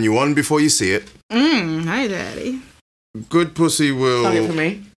turn you on before you see it. Hi, daddy. Good pussy will Sorry for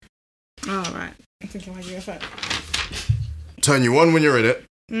me. All right. I think I might give it. turn you on when you're in it.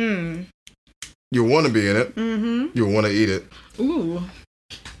 You'll want to be in it. You'll want to eat it. Ooh.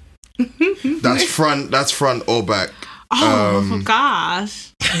 That's front or back. Oh my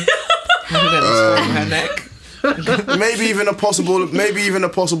gosh. Her neck. maybe even a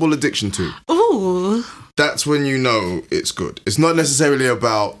possible addiction to. Ooh. That's when you know it's good. It's not necessarily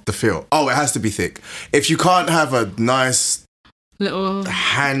about the feel. Oh, it has to be thick. If you can't have a nice Little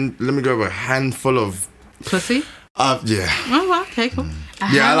let me go with a handful of pussy. Yeah. Oh, okay, cool.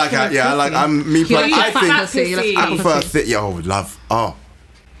 Yeah, I like that. Yeah, I like. I pussy. I prefer thick. Yeah, love. Oh.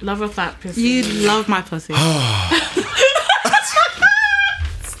 Love a fat pussy. You love my pussy.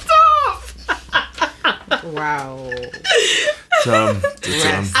 Wow. And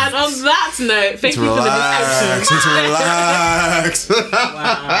on that note, thank you for the description. Relax.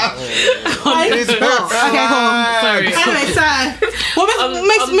 Wow. Okay, hold on. Sorry. Anyway, so what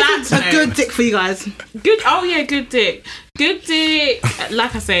makes a good dick for you guys? Good dick. Good dick.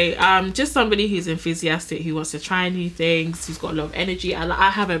 Like I say, just somebody who's enthusiastic, who wants to try new things, who's got a lot of energy. I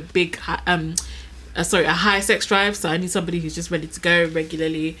have a big, a high sex drive, so I need somebody who's just ready to go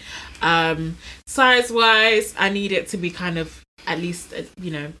regularly. Size wise, I need it to be kind of at least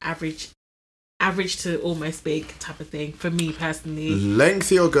average to almost big type of thing for me personally.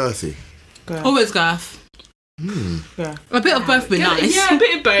 Lengthy or girthy? Always girth. Yeah. A bit of both would be nice. Yeah, a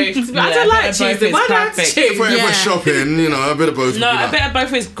bit of both. I don't like choosing. Why do I have to choose? If we're shopping, a bit of both. No, a bit of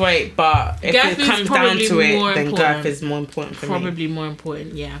both is great, but if girth it comes down to it, then important. girth is more important for me. Probably more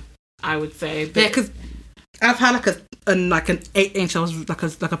important, yeah. I would say. Yeah, because I've had an 8-inch. I was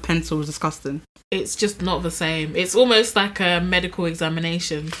like a pencil. Was disgusting. It's just not the same. It's almost like a medical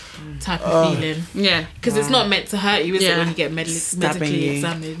examination type of feeling. Yeah, because it's not meant to hurt you, is it? When you get medically you.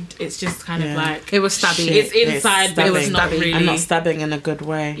 examined, it's just kind of like it was stabbing. It's inside, but it's not really. And not stabbing in a good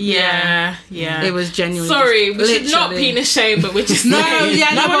way. Yeah. It was genuinely. Sorry, we should not penis shame, but we're just we're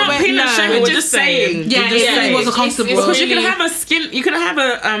not penis shaming. We're just saying. Yeah, it really wasn't comfortable. Because you can have you can have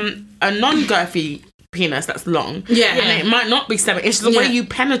a non-girthy penis that's long, and it might not be stabbing. It's the way you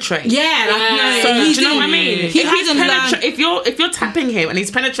penetrate. So do you know what I mean? If you're tapping him and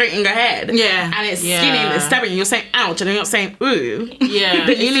he's penetrating your head, and it's skinny and it's stabbing you, you're saying ouch, and you're not saying ooh. Yeah,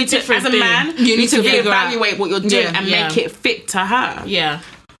 then you need to, as a man, you need to reevaluate what you're doing and make it fit to her. Yeah.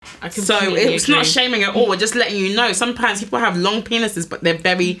 So it's not shaming at all. We're just letting you know. Sometimes people have long penises, but they're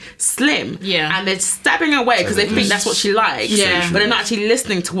very slim. Yeah, and they're stabbing away because they think that's what she likes. Yeah, but they're not actually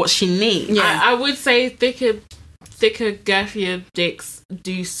listening to what she needs. Yeah, I would say thicker, girthier dicks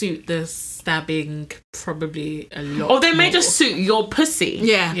do suit the stabbing probably a lot. Or they may just suit your pussy.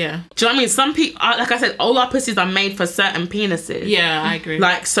 Yeah. Do you know what I mean? Some people, like I said, all our pussies are made for certain penises. Yeah, I agree.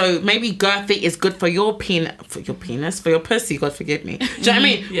 Like, so maybe girthy is good for your for your pussy, God forgive me. Do you know what I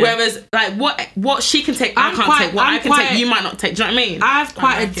mean? Yeah. Whereas, like, what she can take, I can't take. What I can take, you might not take. Do you know what I mean? I have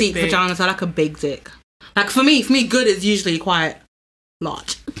quite a deep vagina, so I like a big dick. Like, for me, good is usually quite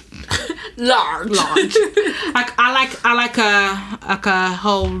large. large. Like, I like a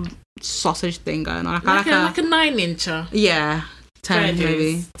whole sausage thing going on. Like a 9-incher. Yeah. 10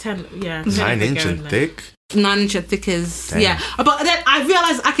 maybe. 10, yeah. 9-inch and thick? 9-inch and thick is, yeah. But then I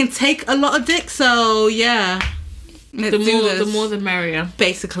realised I can take a lot of dick, so yeah. The more the merrier.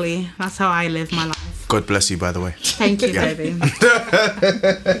 Basically. That's how I live my life. God bless you, by the way. Thank you, baby.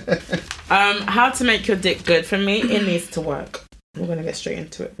 How to make your dick good? For me, it needs to work. we're gonna get straight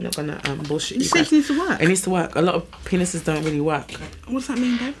into it. We're not gonna bullshit You you say guys. it needs to work. It needs to work. A lot of penises don't really work. What does that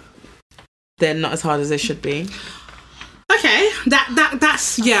mean, babe? They're not as hard as they should be. Okay,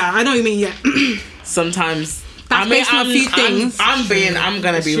 that's yeah. I know what you mean. Yeah. Sometimes. That's based on a few things. I'm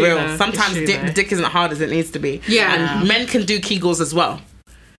gonna It's be true real. though. Sometimes It's true the dick isn't hard as it needs to be. Yeah. And men can do Kegels as well.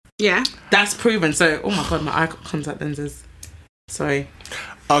 Yeah. That's proven. So, oh my god, my eye contact lenses. Sorry.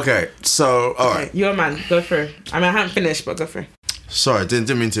 Okay, so all right. You're a man. Go through. I mean, I haven't finished, but go through. Sorry,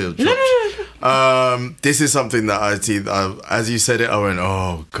 didn't mean to. No. This is something that I see. As you said it, I went,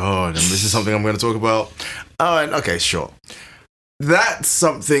 "Oh God!" And this is something I'm going to talk about. I went, "Okay, sure." That's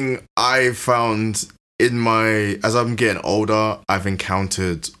something I found as I'm getting older. I've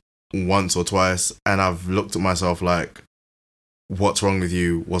encountered once or twice, and I've looked at myself like, "What's wrong with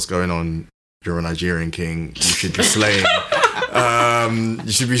you? What's going on? You're a Nigerian king. You should be slaying."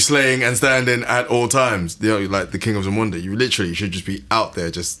 You should be slaying and standing at all times. You know, like the King of Zamunda. You literally should just be out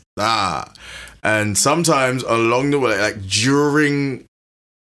there, just And sometimes along the way, like during,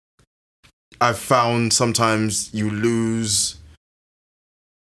 I've found sometimes you lose.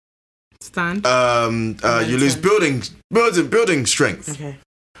 Stand. You lose building strength. Okay.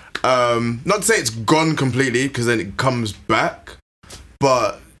 Not to say it's gone completely because then it comes back,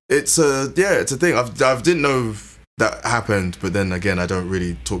 but it's a thing. I didn't know that happened, but then again, I don't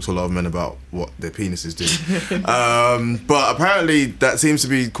really talk to a lot of men about what their penises do. But apparently, that seems to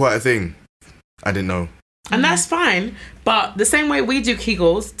be quite a thing. I didn't know. And that's fine, but the same way we do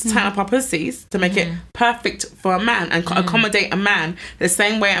Kegels to tighten up our pussies to make it perfect for a man and accommodate a man, the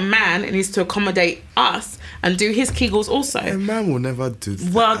same way a man needs to accommodate us and do his Kegels also. A man will never do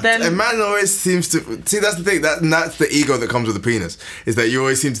that. Well, then- a man always seems to see. That's the thing. That's the ego that comes with the penis. Is that you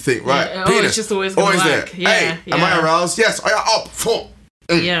always seem to think, right? Yeah, penis, it's just always gonna there. work. Yeah, Hey, am I yeah. aroused? Yes. I am up. Full.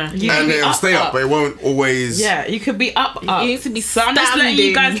 Yeah. You can And be it'll stay up, but it won't always. Yeah, you could be up. It needs to be So I'm just letting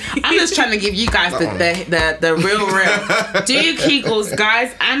you guys. standing. I'm just trying to give you guys the real. Do your Kegels,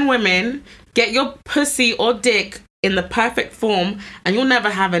 guys and women. Get your pussy or dick in the perfect form, and you'll never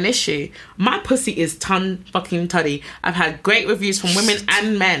have an issue. My pussy is fucking tuddy. I've had great reviews from women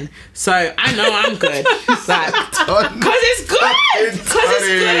and men, so I know I'm good. Like, cause it's good.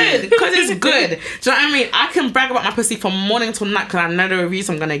 Cause it's good. Do you know what I mean? I can brag about my pussy from morning till night because I know the reviews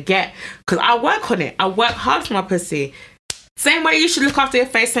I'm gonna get. Cause I work on it. I work hard for my pussy. Same way you should look after your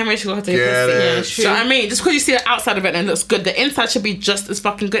face, same way you should look after your pussy. it. Yeah, true. So I mean, just because you see the outside of it and it looks good, the inside should be just as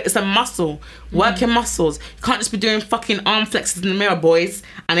fucking good. It's a muscle. Work your muscles. You can't just be doing fucking arm flexes in the mirror, boys,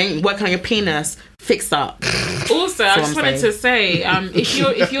 and ain't working on your penis. Fix that. Also, I just what I'm wanted to say,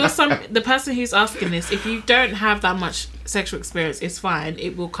 if you're the person who's asking this, if you don't have that much sexual experience, it's fine.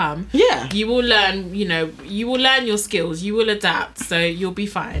 It will come. Yeah. You will learn. You will learn your skills. You will adapt. So you'll be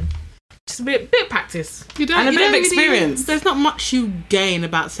fine. Just a bit practice. You don't, And a you bit of don't experience. There's not much you gain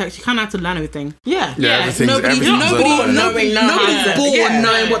about sex. You kind of have to learn everything. Yeah. Everything's Nobody's born born knowing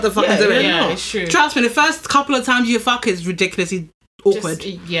knowing what the fuck they're doing. Yeah, it's true. Trust me, the first couple of times you fuck is ridiculously awkward.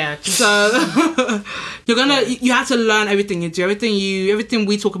 So you have to learn everything you do. Everything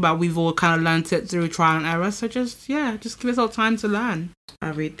we talk about, we've all kind of learned it through trial and error. So just give yourself time to learn.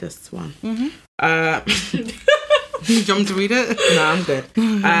 I'll read this one. You jump to read it? No, I'm good.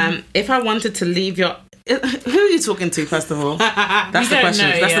 If I wanted to leave your... Who are you talking to, first of all? That's the don't question.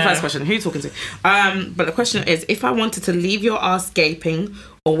 know, That's the yeah. first question. Who are you talking to? But the question is, if I wanted to leave your ass gaping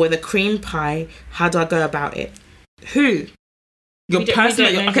or with a cream pie, how do I go about it? Who? Your We don't person. know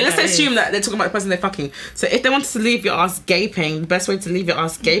Okay, who let's that assume is. that they're talking about the person they're fucking. So if they wanted to leave your ass gaping, the best way to leave your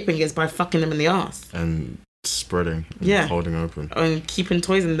ass gaping is by fucking them in the ass. And spreading. And Yeah. Holding open. And keeping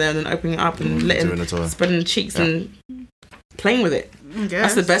toys in there and then opening it up and Doing a toy. spreading the cheeks and playing with it.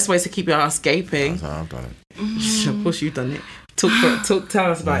 That's the best way to keep your ass gaping. That's how I've done it. Of course you've done it. Tell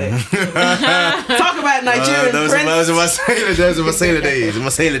us about it. Talk about Nigerian Those friends. are my sailor days. My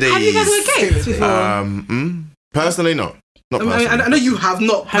sailor days. Have you guys ever gaped before? Personally, no. Not I mean, personally. I know you have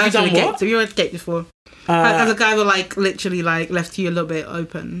not. Have you done personally what? gaped. Have you ever gaped before? As a guy who literally left you a little bit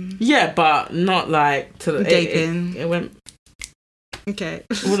open. Yeah, but not like to the Gaping. It went. Okay.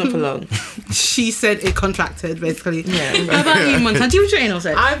 It wasn't for long. She said it contracted, basically. Yeah. How about you, Montana? Do you enjoy anal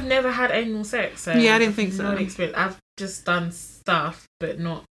sex? I've never had anal sex. So Yeah, I didn't think so. Not experience. I've just done stuff, but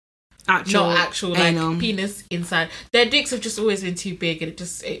not Actual actual anal. penis inside. Their dicks have just always been too big, and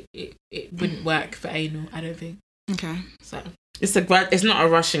it wouldn't work for anal. I don't think Okay. so. It's not a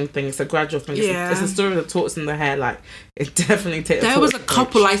rushing thing. It's a gradual thing. Yeah. It's a story of the torts in the hair. Like it definitely takes. There was a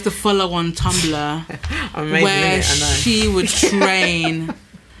couple I used to follow on Tumblr Amazing, where innit? I know. she would train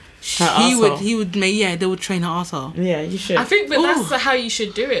he would make they would train her arsehole. Yeah, you should. I think that's how you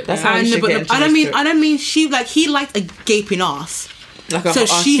should do it. That's though. how you should get I don't mean introduced he liked a gaping ass. like a, So a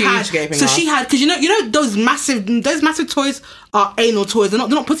she huge had, gaping so ass. she had, because you know those massive toys are anal toys. They're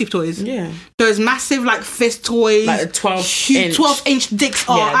not pussy toys. Yeah. Those massive like fist toys, Like a 12-inch. 12-inch dicks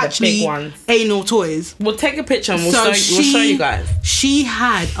are Yeah, the actually big ones. anal toys. We'll take a picture and we'll So show you guys. She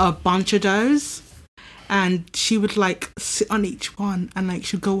had a bunch of those, and she would like sit on each one, and like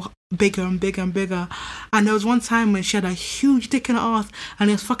she'd go bigger and bigger and bigger. And there was one time when she had a huge dick in her ass, and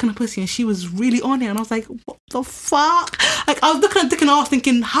he was fucking a pussy, and she was really on it, and I was like, what the fuck? Like, I was looking at dick in her ass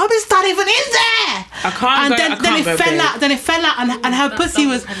thinking, how is that even in there? I can't And go. then it fell out, and her pussy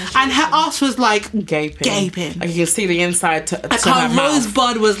was, and her ass was like Gaping. Like you can see the inside to like her her mouth.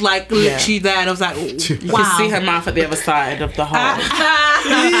 rosebud was like literally there, and I was like, wow. You can see her mouth at the other side of the hole.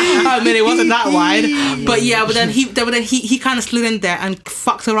 I mean, it wasn't that wide, but yeah. But then he kind of slid in there and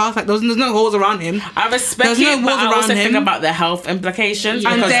fucked her ass. Like there's no holes around him. I respect There's no it, but walls I around also think him. about the health implications.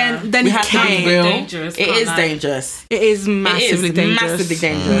 And because then we he have to be came. real. Dangerous, It can't is lie. dangerous. It is massively It is dangerous. massively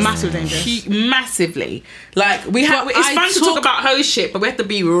dangerous. Massively dangerous. Massively. Like we have. But It's I fun to talk about hoe shit, but we have to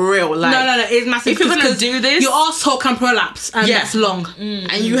be real. Like No, it's massive. If you're gonna 'cause do this, your asshole can prolapse, and Yeah. that's long.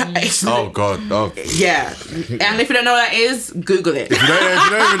 and you. It's, Oh God. Oh. Yeah, and if you don't know what that is, Google it. If you don't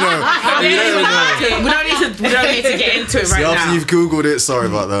even know. If you don't even know. We don't need to get into it right See, after now. you've Googled it, sorry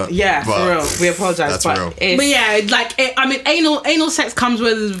about that. Yeah, But for real. We apologize, that's but real. it's But yeah, like I mean, anal sex comes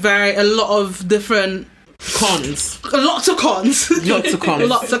with a lot of different, cons. lots of cons, Lots of cons.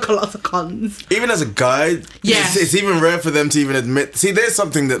 lots of cons. Even as a guy, Yeah. it's even rare for them to even admit. See, there's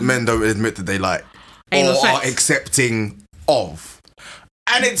something that men don't admit that they like Anal or are sex. accepting of,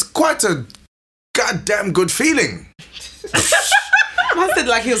 and it's quite a goddamn good feeling. I said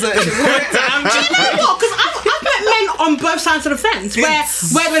like he was a. Do you know what? Because I've met men on both sides of the fence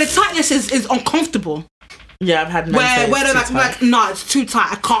where the tightness is uncomfortable. Yeah, I've had men say Where they're it's too like, no, it's too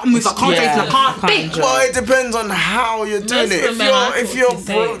tight. I can't move. I can't Yeah, drink. I can't I can't think. enjoy. Well, it depends on how you're doing Most it. of the men I If talk you're to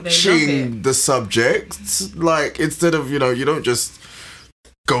say they love broaching it. the subject, like instead of you don't just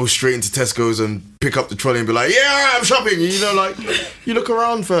go straight into Tesco's and pick up the trolley and be like, yeah, I'm shopping. You know, like you look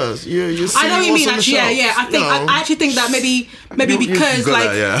around first. You see I know what you what's mean. on the Actually, shelf, yeah. I think I actually think that maybe You because got like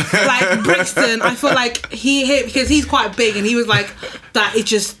that, yeah. like Brixton, I feel like he hit because he's quite big and he was like that. It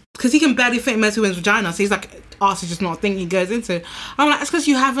just because he can barely fit most women's vagina, so he's like arse is just not a thing he goes into. I'm like, it's because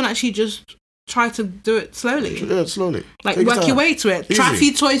you haven't actually just tried to do it slowly. Yeah, slowly. Like Take work your time. way to it. Try a Easy.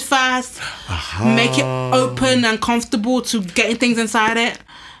 few toys first. Make it open and comfortable to getting things inside it.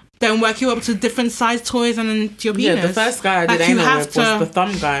 Then work you up to different size toys and then to your penis. Yeah, the first guy I did Like, you anal have with was to- the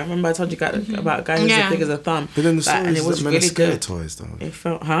thumb guy. Remember I told you about a guy who's Yeah. as big as a thumb. But then the Like, story and is it was that men really are scared good. of toys, though. It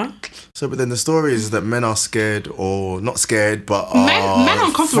felt, huh? So, but then the story is that men are scared, or not scared, but are Men are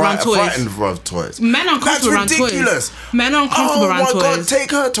uncomfortable around toys. frightened of toys. Men are uncomfortable around That's ridiculous. toys. Men are uncomfortable Oh around my toys. god,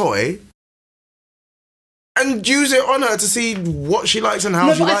 take her toy and use it on her to see what she likes and how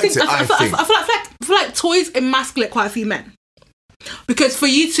No, she but likes it. I think. I feel like toys emasculate quite a few men. Because for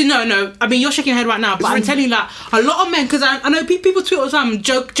you to know, I mean, you're shaking your head right now, but I'm telling you that a lot of men, because I know people tweet all the time,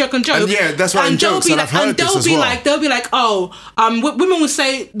 joke. And yeah, that's right, in jokes, and I've heard this as well. They'll be like, oh, women will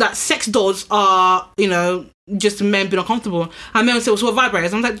say that sex dolls are, just men being uncomfortable, and men will say, well, so what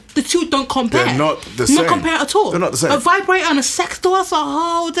vibrators? I'm like, the two don't compare. They're not the same. Not compare at all. They're not the same. A vibrator and a sex doll, that's a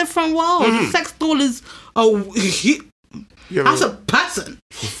whole different world. Mm-hmm. A sex doll is You're that's a person.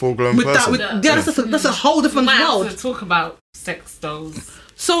 full-grown With person. that's a whole different We might world. have to talk about sex dolls.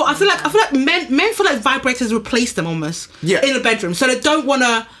 So I feel like men feel like vibrators replace them almost Yeah. in the bedroom. So they don't want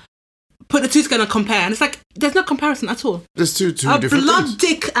to put the two together and compare. And it's like there's no comparison at all. There's two A different blood things.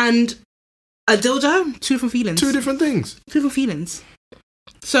 dick and a dildo, two different feelings. Two different things. Two different feelings.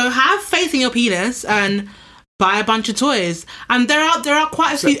 So have faith in your penis and buy a bunch of toys. And there are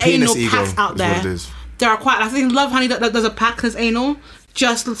quite a It's few like penis anal ego packs out is there. what it is. There are quite. I think Love Honey that does a pack that's anal.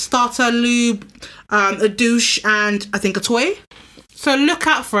 Just starter, lube, a douche, and I think a toy. So look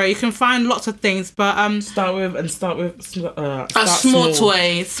out for it. You can find lots of things, but Start with a start small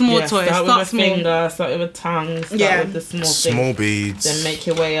toy, small Yeah, toy. Start with a small. finger, start with a tongue, start Yeah. with the small Small thing. beads. Then make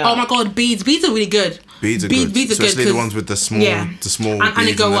your way up. Oh my god, beads! Beads are really good. Beads are good. Beads are good. Especially the 'cause- ones with the small, yeah. the small And beads,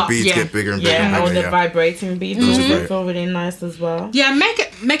 they go the up, beads yeah. get bigger and bigger. Yeah, and or bigger, the vibrating beads, Those which are great. feel really nice as well. Yeah, make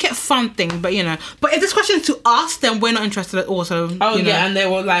it a fun thing, but But if this question is to us, then we're not interested at all. So Oh you know. yeah, and they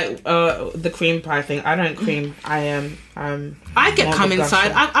were like the cream pie thing. I don't cream. I am I get more cum of a inside.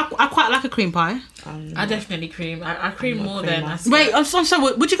 gusher. I quite like a cream pie. I definitely cream. I cream I'm not more a than creamer. I swear. Wait, I'm sorry.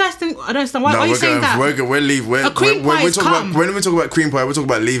 What do you guys think? I don't understand. Why are you saying that? We're A cream pie is cum. when we talk about cream pie, we're talking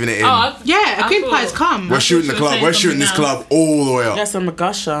about leaving it in. Yeah, a cream pie is cum. We're shooting the club. We're shooting this club all the way up. Yes, I'm a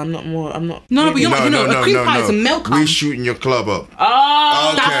gusher. I'm not. No, but you're not. A cream pie is a milk cum. We're shooting your club up.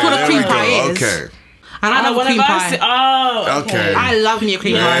 Oh, That's what a there cream we go. pie is. Okay. And I love a cream pie. Okay. I love me a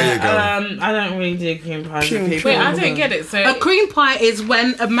cream pie. There you go. I don't really do cream pies. Wait, I don't get it. So A cream pie is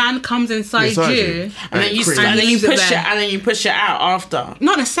when a man comes inside you. And then you cream. and then you Leaves it push it, there. and then you push it out after.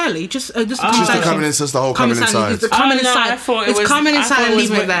 Not necessarily, just Just the coming inside, the whole coming inside. It's coming Oh, no, inside. I thought it It's was coming I inside thought and it was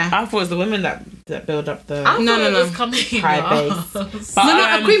leaving it there. I thought it was the women that build up the. I No, thought no, it no. was coming Pie off. base.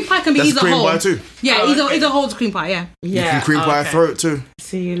 No, a cream pie can be That's either cream whole. pie too. Yeah, Oh, okay. either whole cream pie. Yeah. You can cream pie throat too.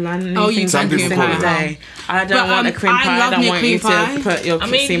 See, you learn Oh, you things can every cream single pie. day. I don't But, want a cream I pie. I love don't me a want cream you pie. to put your I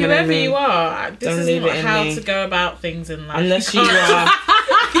mean, semen in whoever me. you are, this Don't is leave not it in how me. to go about things in life. Unless you can't- are.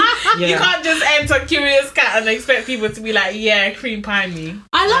 You Yeah. can't just enter Curious Cat and expect people to be like, yeah, cream pie me.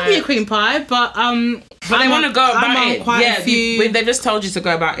 I love me a cream pie, but But they want to go about I'm on it. quite Yeah, a few. they just told you to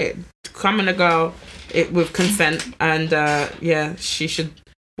go about it. Come and go it with consent, and yeah, she should.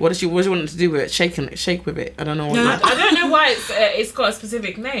 What does she want to do with it? Shake with it. I don't know what. No, I don't know why it's got a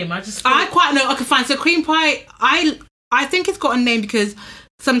specific name. I just I quite know. Okay, fine. So cream pie, I think it's got a name because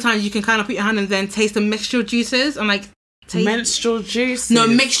sometimes you can kind of put your hand and then taste the mixture of juices and like taste. Menstrual juice. No,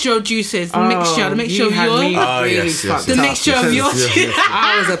 mixture of juices. The mixture of you had me yours. Oh, really yes, yes, fucked The up. mixture of yours.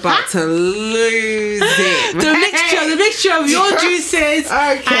 I was about to lose it. the mixture of your juices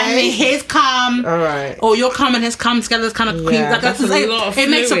and his cum. All right. Or your cum and his cum together is kind of cream. Yeah, Like, that's a lot of it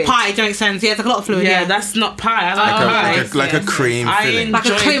makes a fluid. pie. Do you make sense? Yeah, it's like a lot of fluid. Yeah, Yeah, that's not pie. I like pie. Like a cream I filling. like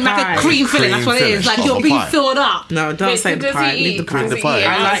a enjoy cream, like pie. a cream filling. That's what it Cream is. Like filling. you're Not being pie. filled up. No, don't Wait, say so the does pie. he Leave the eat- pie. does The he pie. eat it?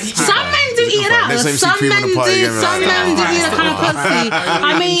 I like Some pie. men do eat it out. Next time you see Some cream on men the pie, do. you're gonna Some be like, men do oh, eat that kind of pussy.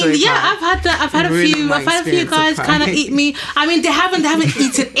 I mean, enjoy yeah, pie. I've had a Ruined few. my I've had a few experience guys of kind of pie. eat me. I mean, they haven't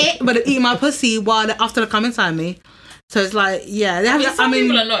eaten it, but they eat my pussy after they come inside me. So it's like, yeah, they have. I some mean,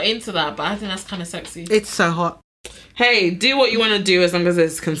 people are not into that, but I think that's kind of sexy. it's so hot. Hey, do what you want to do as long as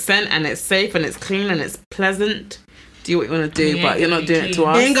there's consent and it's safe and it's clean and it's pleasant. Do what you want to do, Yeah, but you're not be doing it to clean.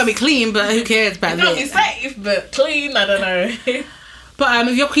 us. It ain't gonna be clean, but who cares about Not be this? safe, but clean. I don't know. But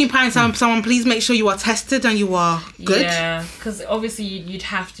if you're cream pieing someone, please make sure you are tested and you are good. Yeah, because obviously you'd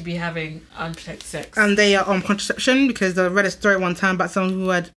have to be having unprotected sex. And they are on contraception because I read a story one time about someone who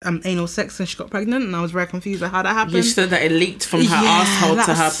had anal sex and she got pregnant, and I was very confused at how that happened. You said that it leaked from her Yeah, asshole to her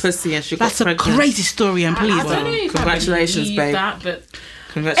that's- pussy and she got That's a pregnant. crazy story, and please. I don't know if Congratulations, I believe babe. that, but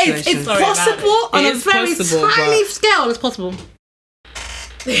Congratulations. It's Sorry about possible it. on It a is very possible, tiny but- scale. It's possible.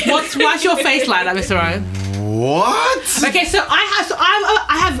 Why's your face like that, Mr. Ryan? What? Okay, so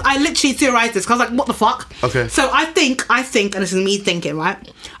I literally theorized this because I was like, what the fuck? Okay. So I think, and this is me thinking, right?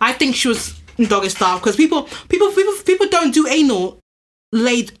 I think she was doggy style because people don't do anal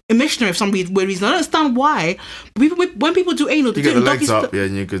laid in missionary for some weird reason. I don't understand why. But when people do anal, they You do get it the in doggy legs up, style. yeah,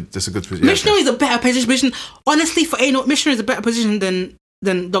 and you could. That's a good position. Missionary is a better position. Honestly, for anal, missionary is a better position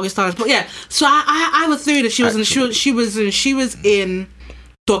than doggy style. But yeah, so I have a theory that she was in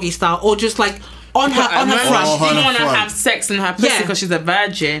doggy style or just like on her But front. she didn't want to front. have sex in her pussy Yeah. because she's a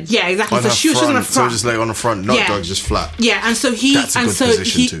virgin. Yeah, exactly. On So her she was front, on the so front. just like on the front, not Yeah. dog, just flat. Yeah, and so That's a good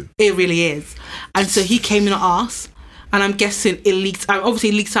position too. It really is. And so he came in her ass, and I'm guessing it leaked out. Obviously,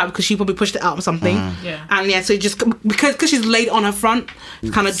 it leaked out because she probably pushed it out or something. Yeah. And yeah, so it just because she's laid on her front,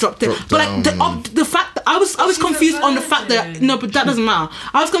 kind of dropped it. Dropped But like the fact that I was confused on the fact that no, but that doesn't matter.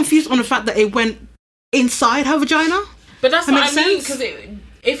 I was confused on the fact that it went inside her vagina. But that's That what makes I mean, sense. because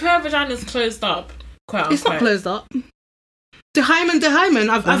if her vagina's closed up, quite It's not closed up. The hymen.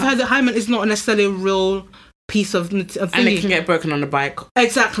 I've heard the hymen is not necessarily a real piece of And it thingy. can get broken on the bike.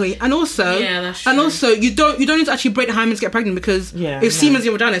 Exactly, and also, Yeah, that's and true. also, you don't need to actually break the hymen to get pregnant because if semen's in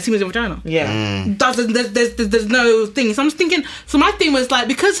your vagina, it's semen's in your vagina. Yeah. There's no thing. So I'm just thinking. So my thing was like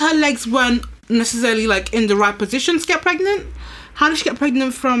because her legs weren't necessarily like in the right position to get pregnant. How did she get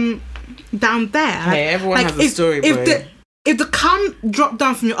pregnant from down there? Hey, everyone like, has a story, If boy. if the cum dropped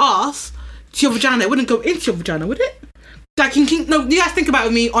down from your ass to your vagina, it wouldn't go into your vagina, would it? Like, no, you guys think about it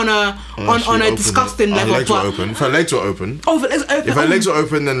with me on a disgusting level. Her legs were But open. If her legs were open. oh, but it's open. If her legs were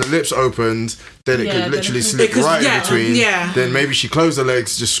open, then the lips opened, then it Yeah, could then literally it could- slip It could- right yeah, in between. yeah. Then maybe she closed her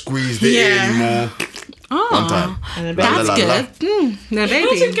legs, just squeezed it Yeah. in more. Oh, One time. that's La, la, la, la. good. No,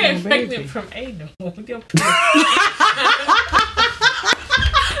 Imagine baby. getting pregnant from anal. With your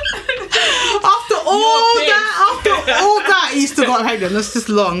After all that, he still got pregnant. That's just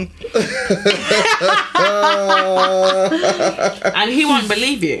long. And he won't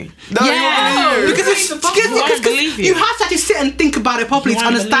believe you. No, you won't believe you. Because you have to actually sit and think about it properly to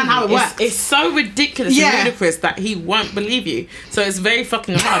understand how it works. It's so ridiculous and ludicrous that he won't believe you. So it's very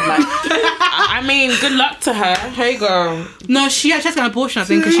fucking hard. Like, I mean, good luck to her. Hey, girl. No, she actually had an abortion, I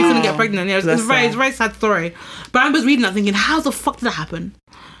think, because she couldn't get pregnant. Yeah, it's a very sad story. But I was reading that thinking, how the fuck did that happen?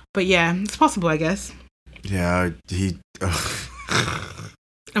 But yeah, it's possible, I guess. Yeah, he.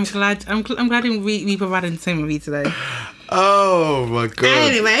 I'm glad we provided the same with you today. Oh my god.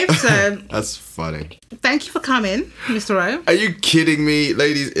 Anyway, so that's funny. Thank you for coming, Mr. O. Are you kidding me,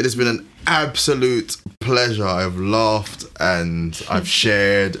 ladies? It has been an absolute pleasure. I've laughed and I've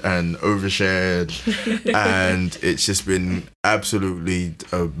shared and overshared, and it's just been absolutely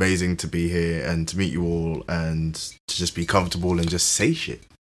amazing to be here and to meet you all and to just be comfortable and just say shit.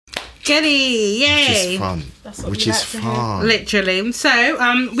 Goody, yay! Which is fun. Which is fun. Literally.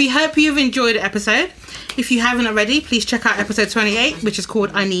 So, we hope you've enjoyed the episode. If you haven't already, please check out episode 28, which is called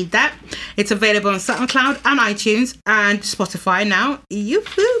I Need That. It's available on SoundCloud and iTunes and Spotify now.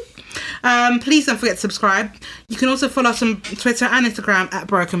 Please don't forget to subscribe. You can also follow us on Twitter and Instagram at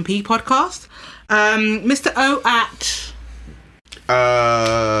Broken P Podcast. Mr. O at...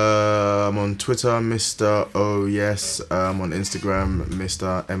 I'm on Twitter, Mr. O, yes. I'm on Instagram,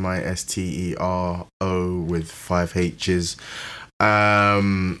 Mr. MISTERO with 5 H's.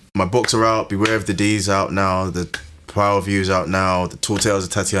 My books are out. Beware of the D's out now. The Power of You's out now. The Tall Tales of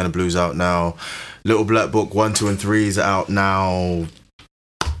Tatiana Blue's out now. Little Black Book 1, 2, and 3's out now.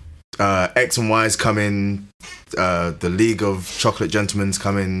 X and Y's coming. The League of Chocolate Gentlemen's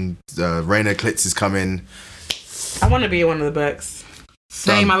coming. Raina Klitz is coming. I want to be in one of the books.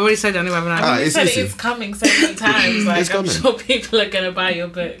 Same, I've already said that anyway, haven't I? You said it's coming so many times. Like, I'm sure people are going to buy your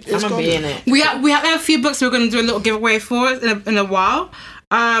book. I'm going to be in it. We have a few books we're going to do a little giveaway for in a while.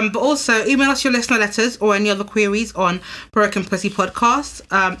 But also, email us your listener letters or any other queries on Broken Pussy Podcast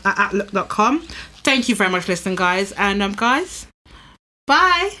at outlook.com. Thank you very much for listening, guys. And guys,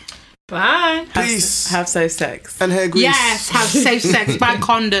 bye. Bye. Peace. Have safe sex. And hair grease. Yes, have safe sex. Buy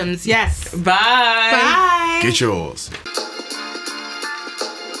condoms. Yes. Bye. Bye. Get yours.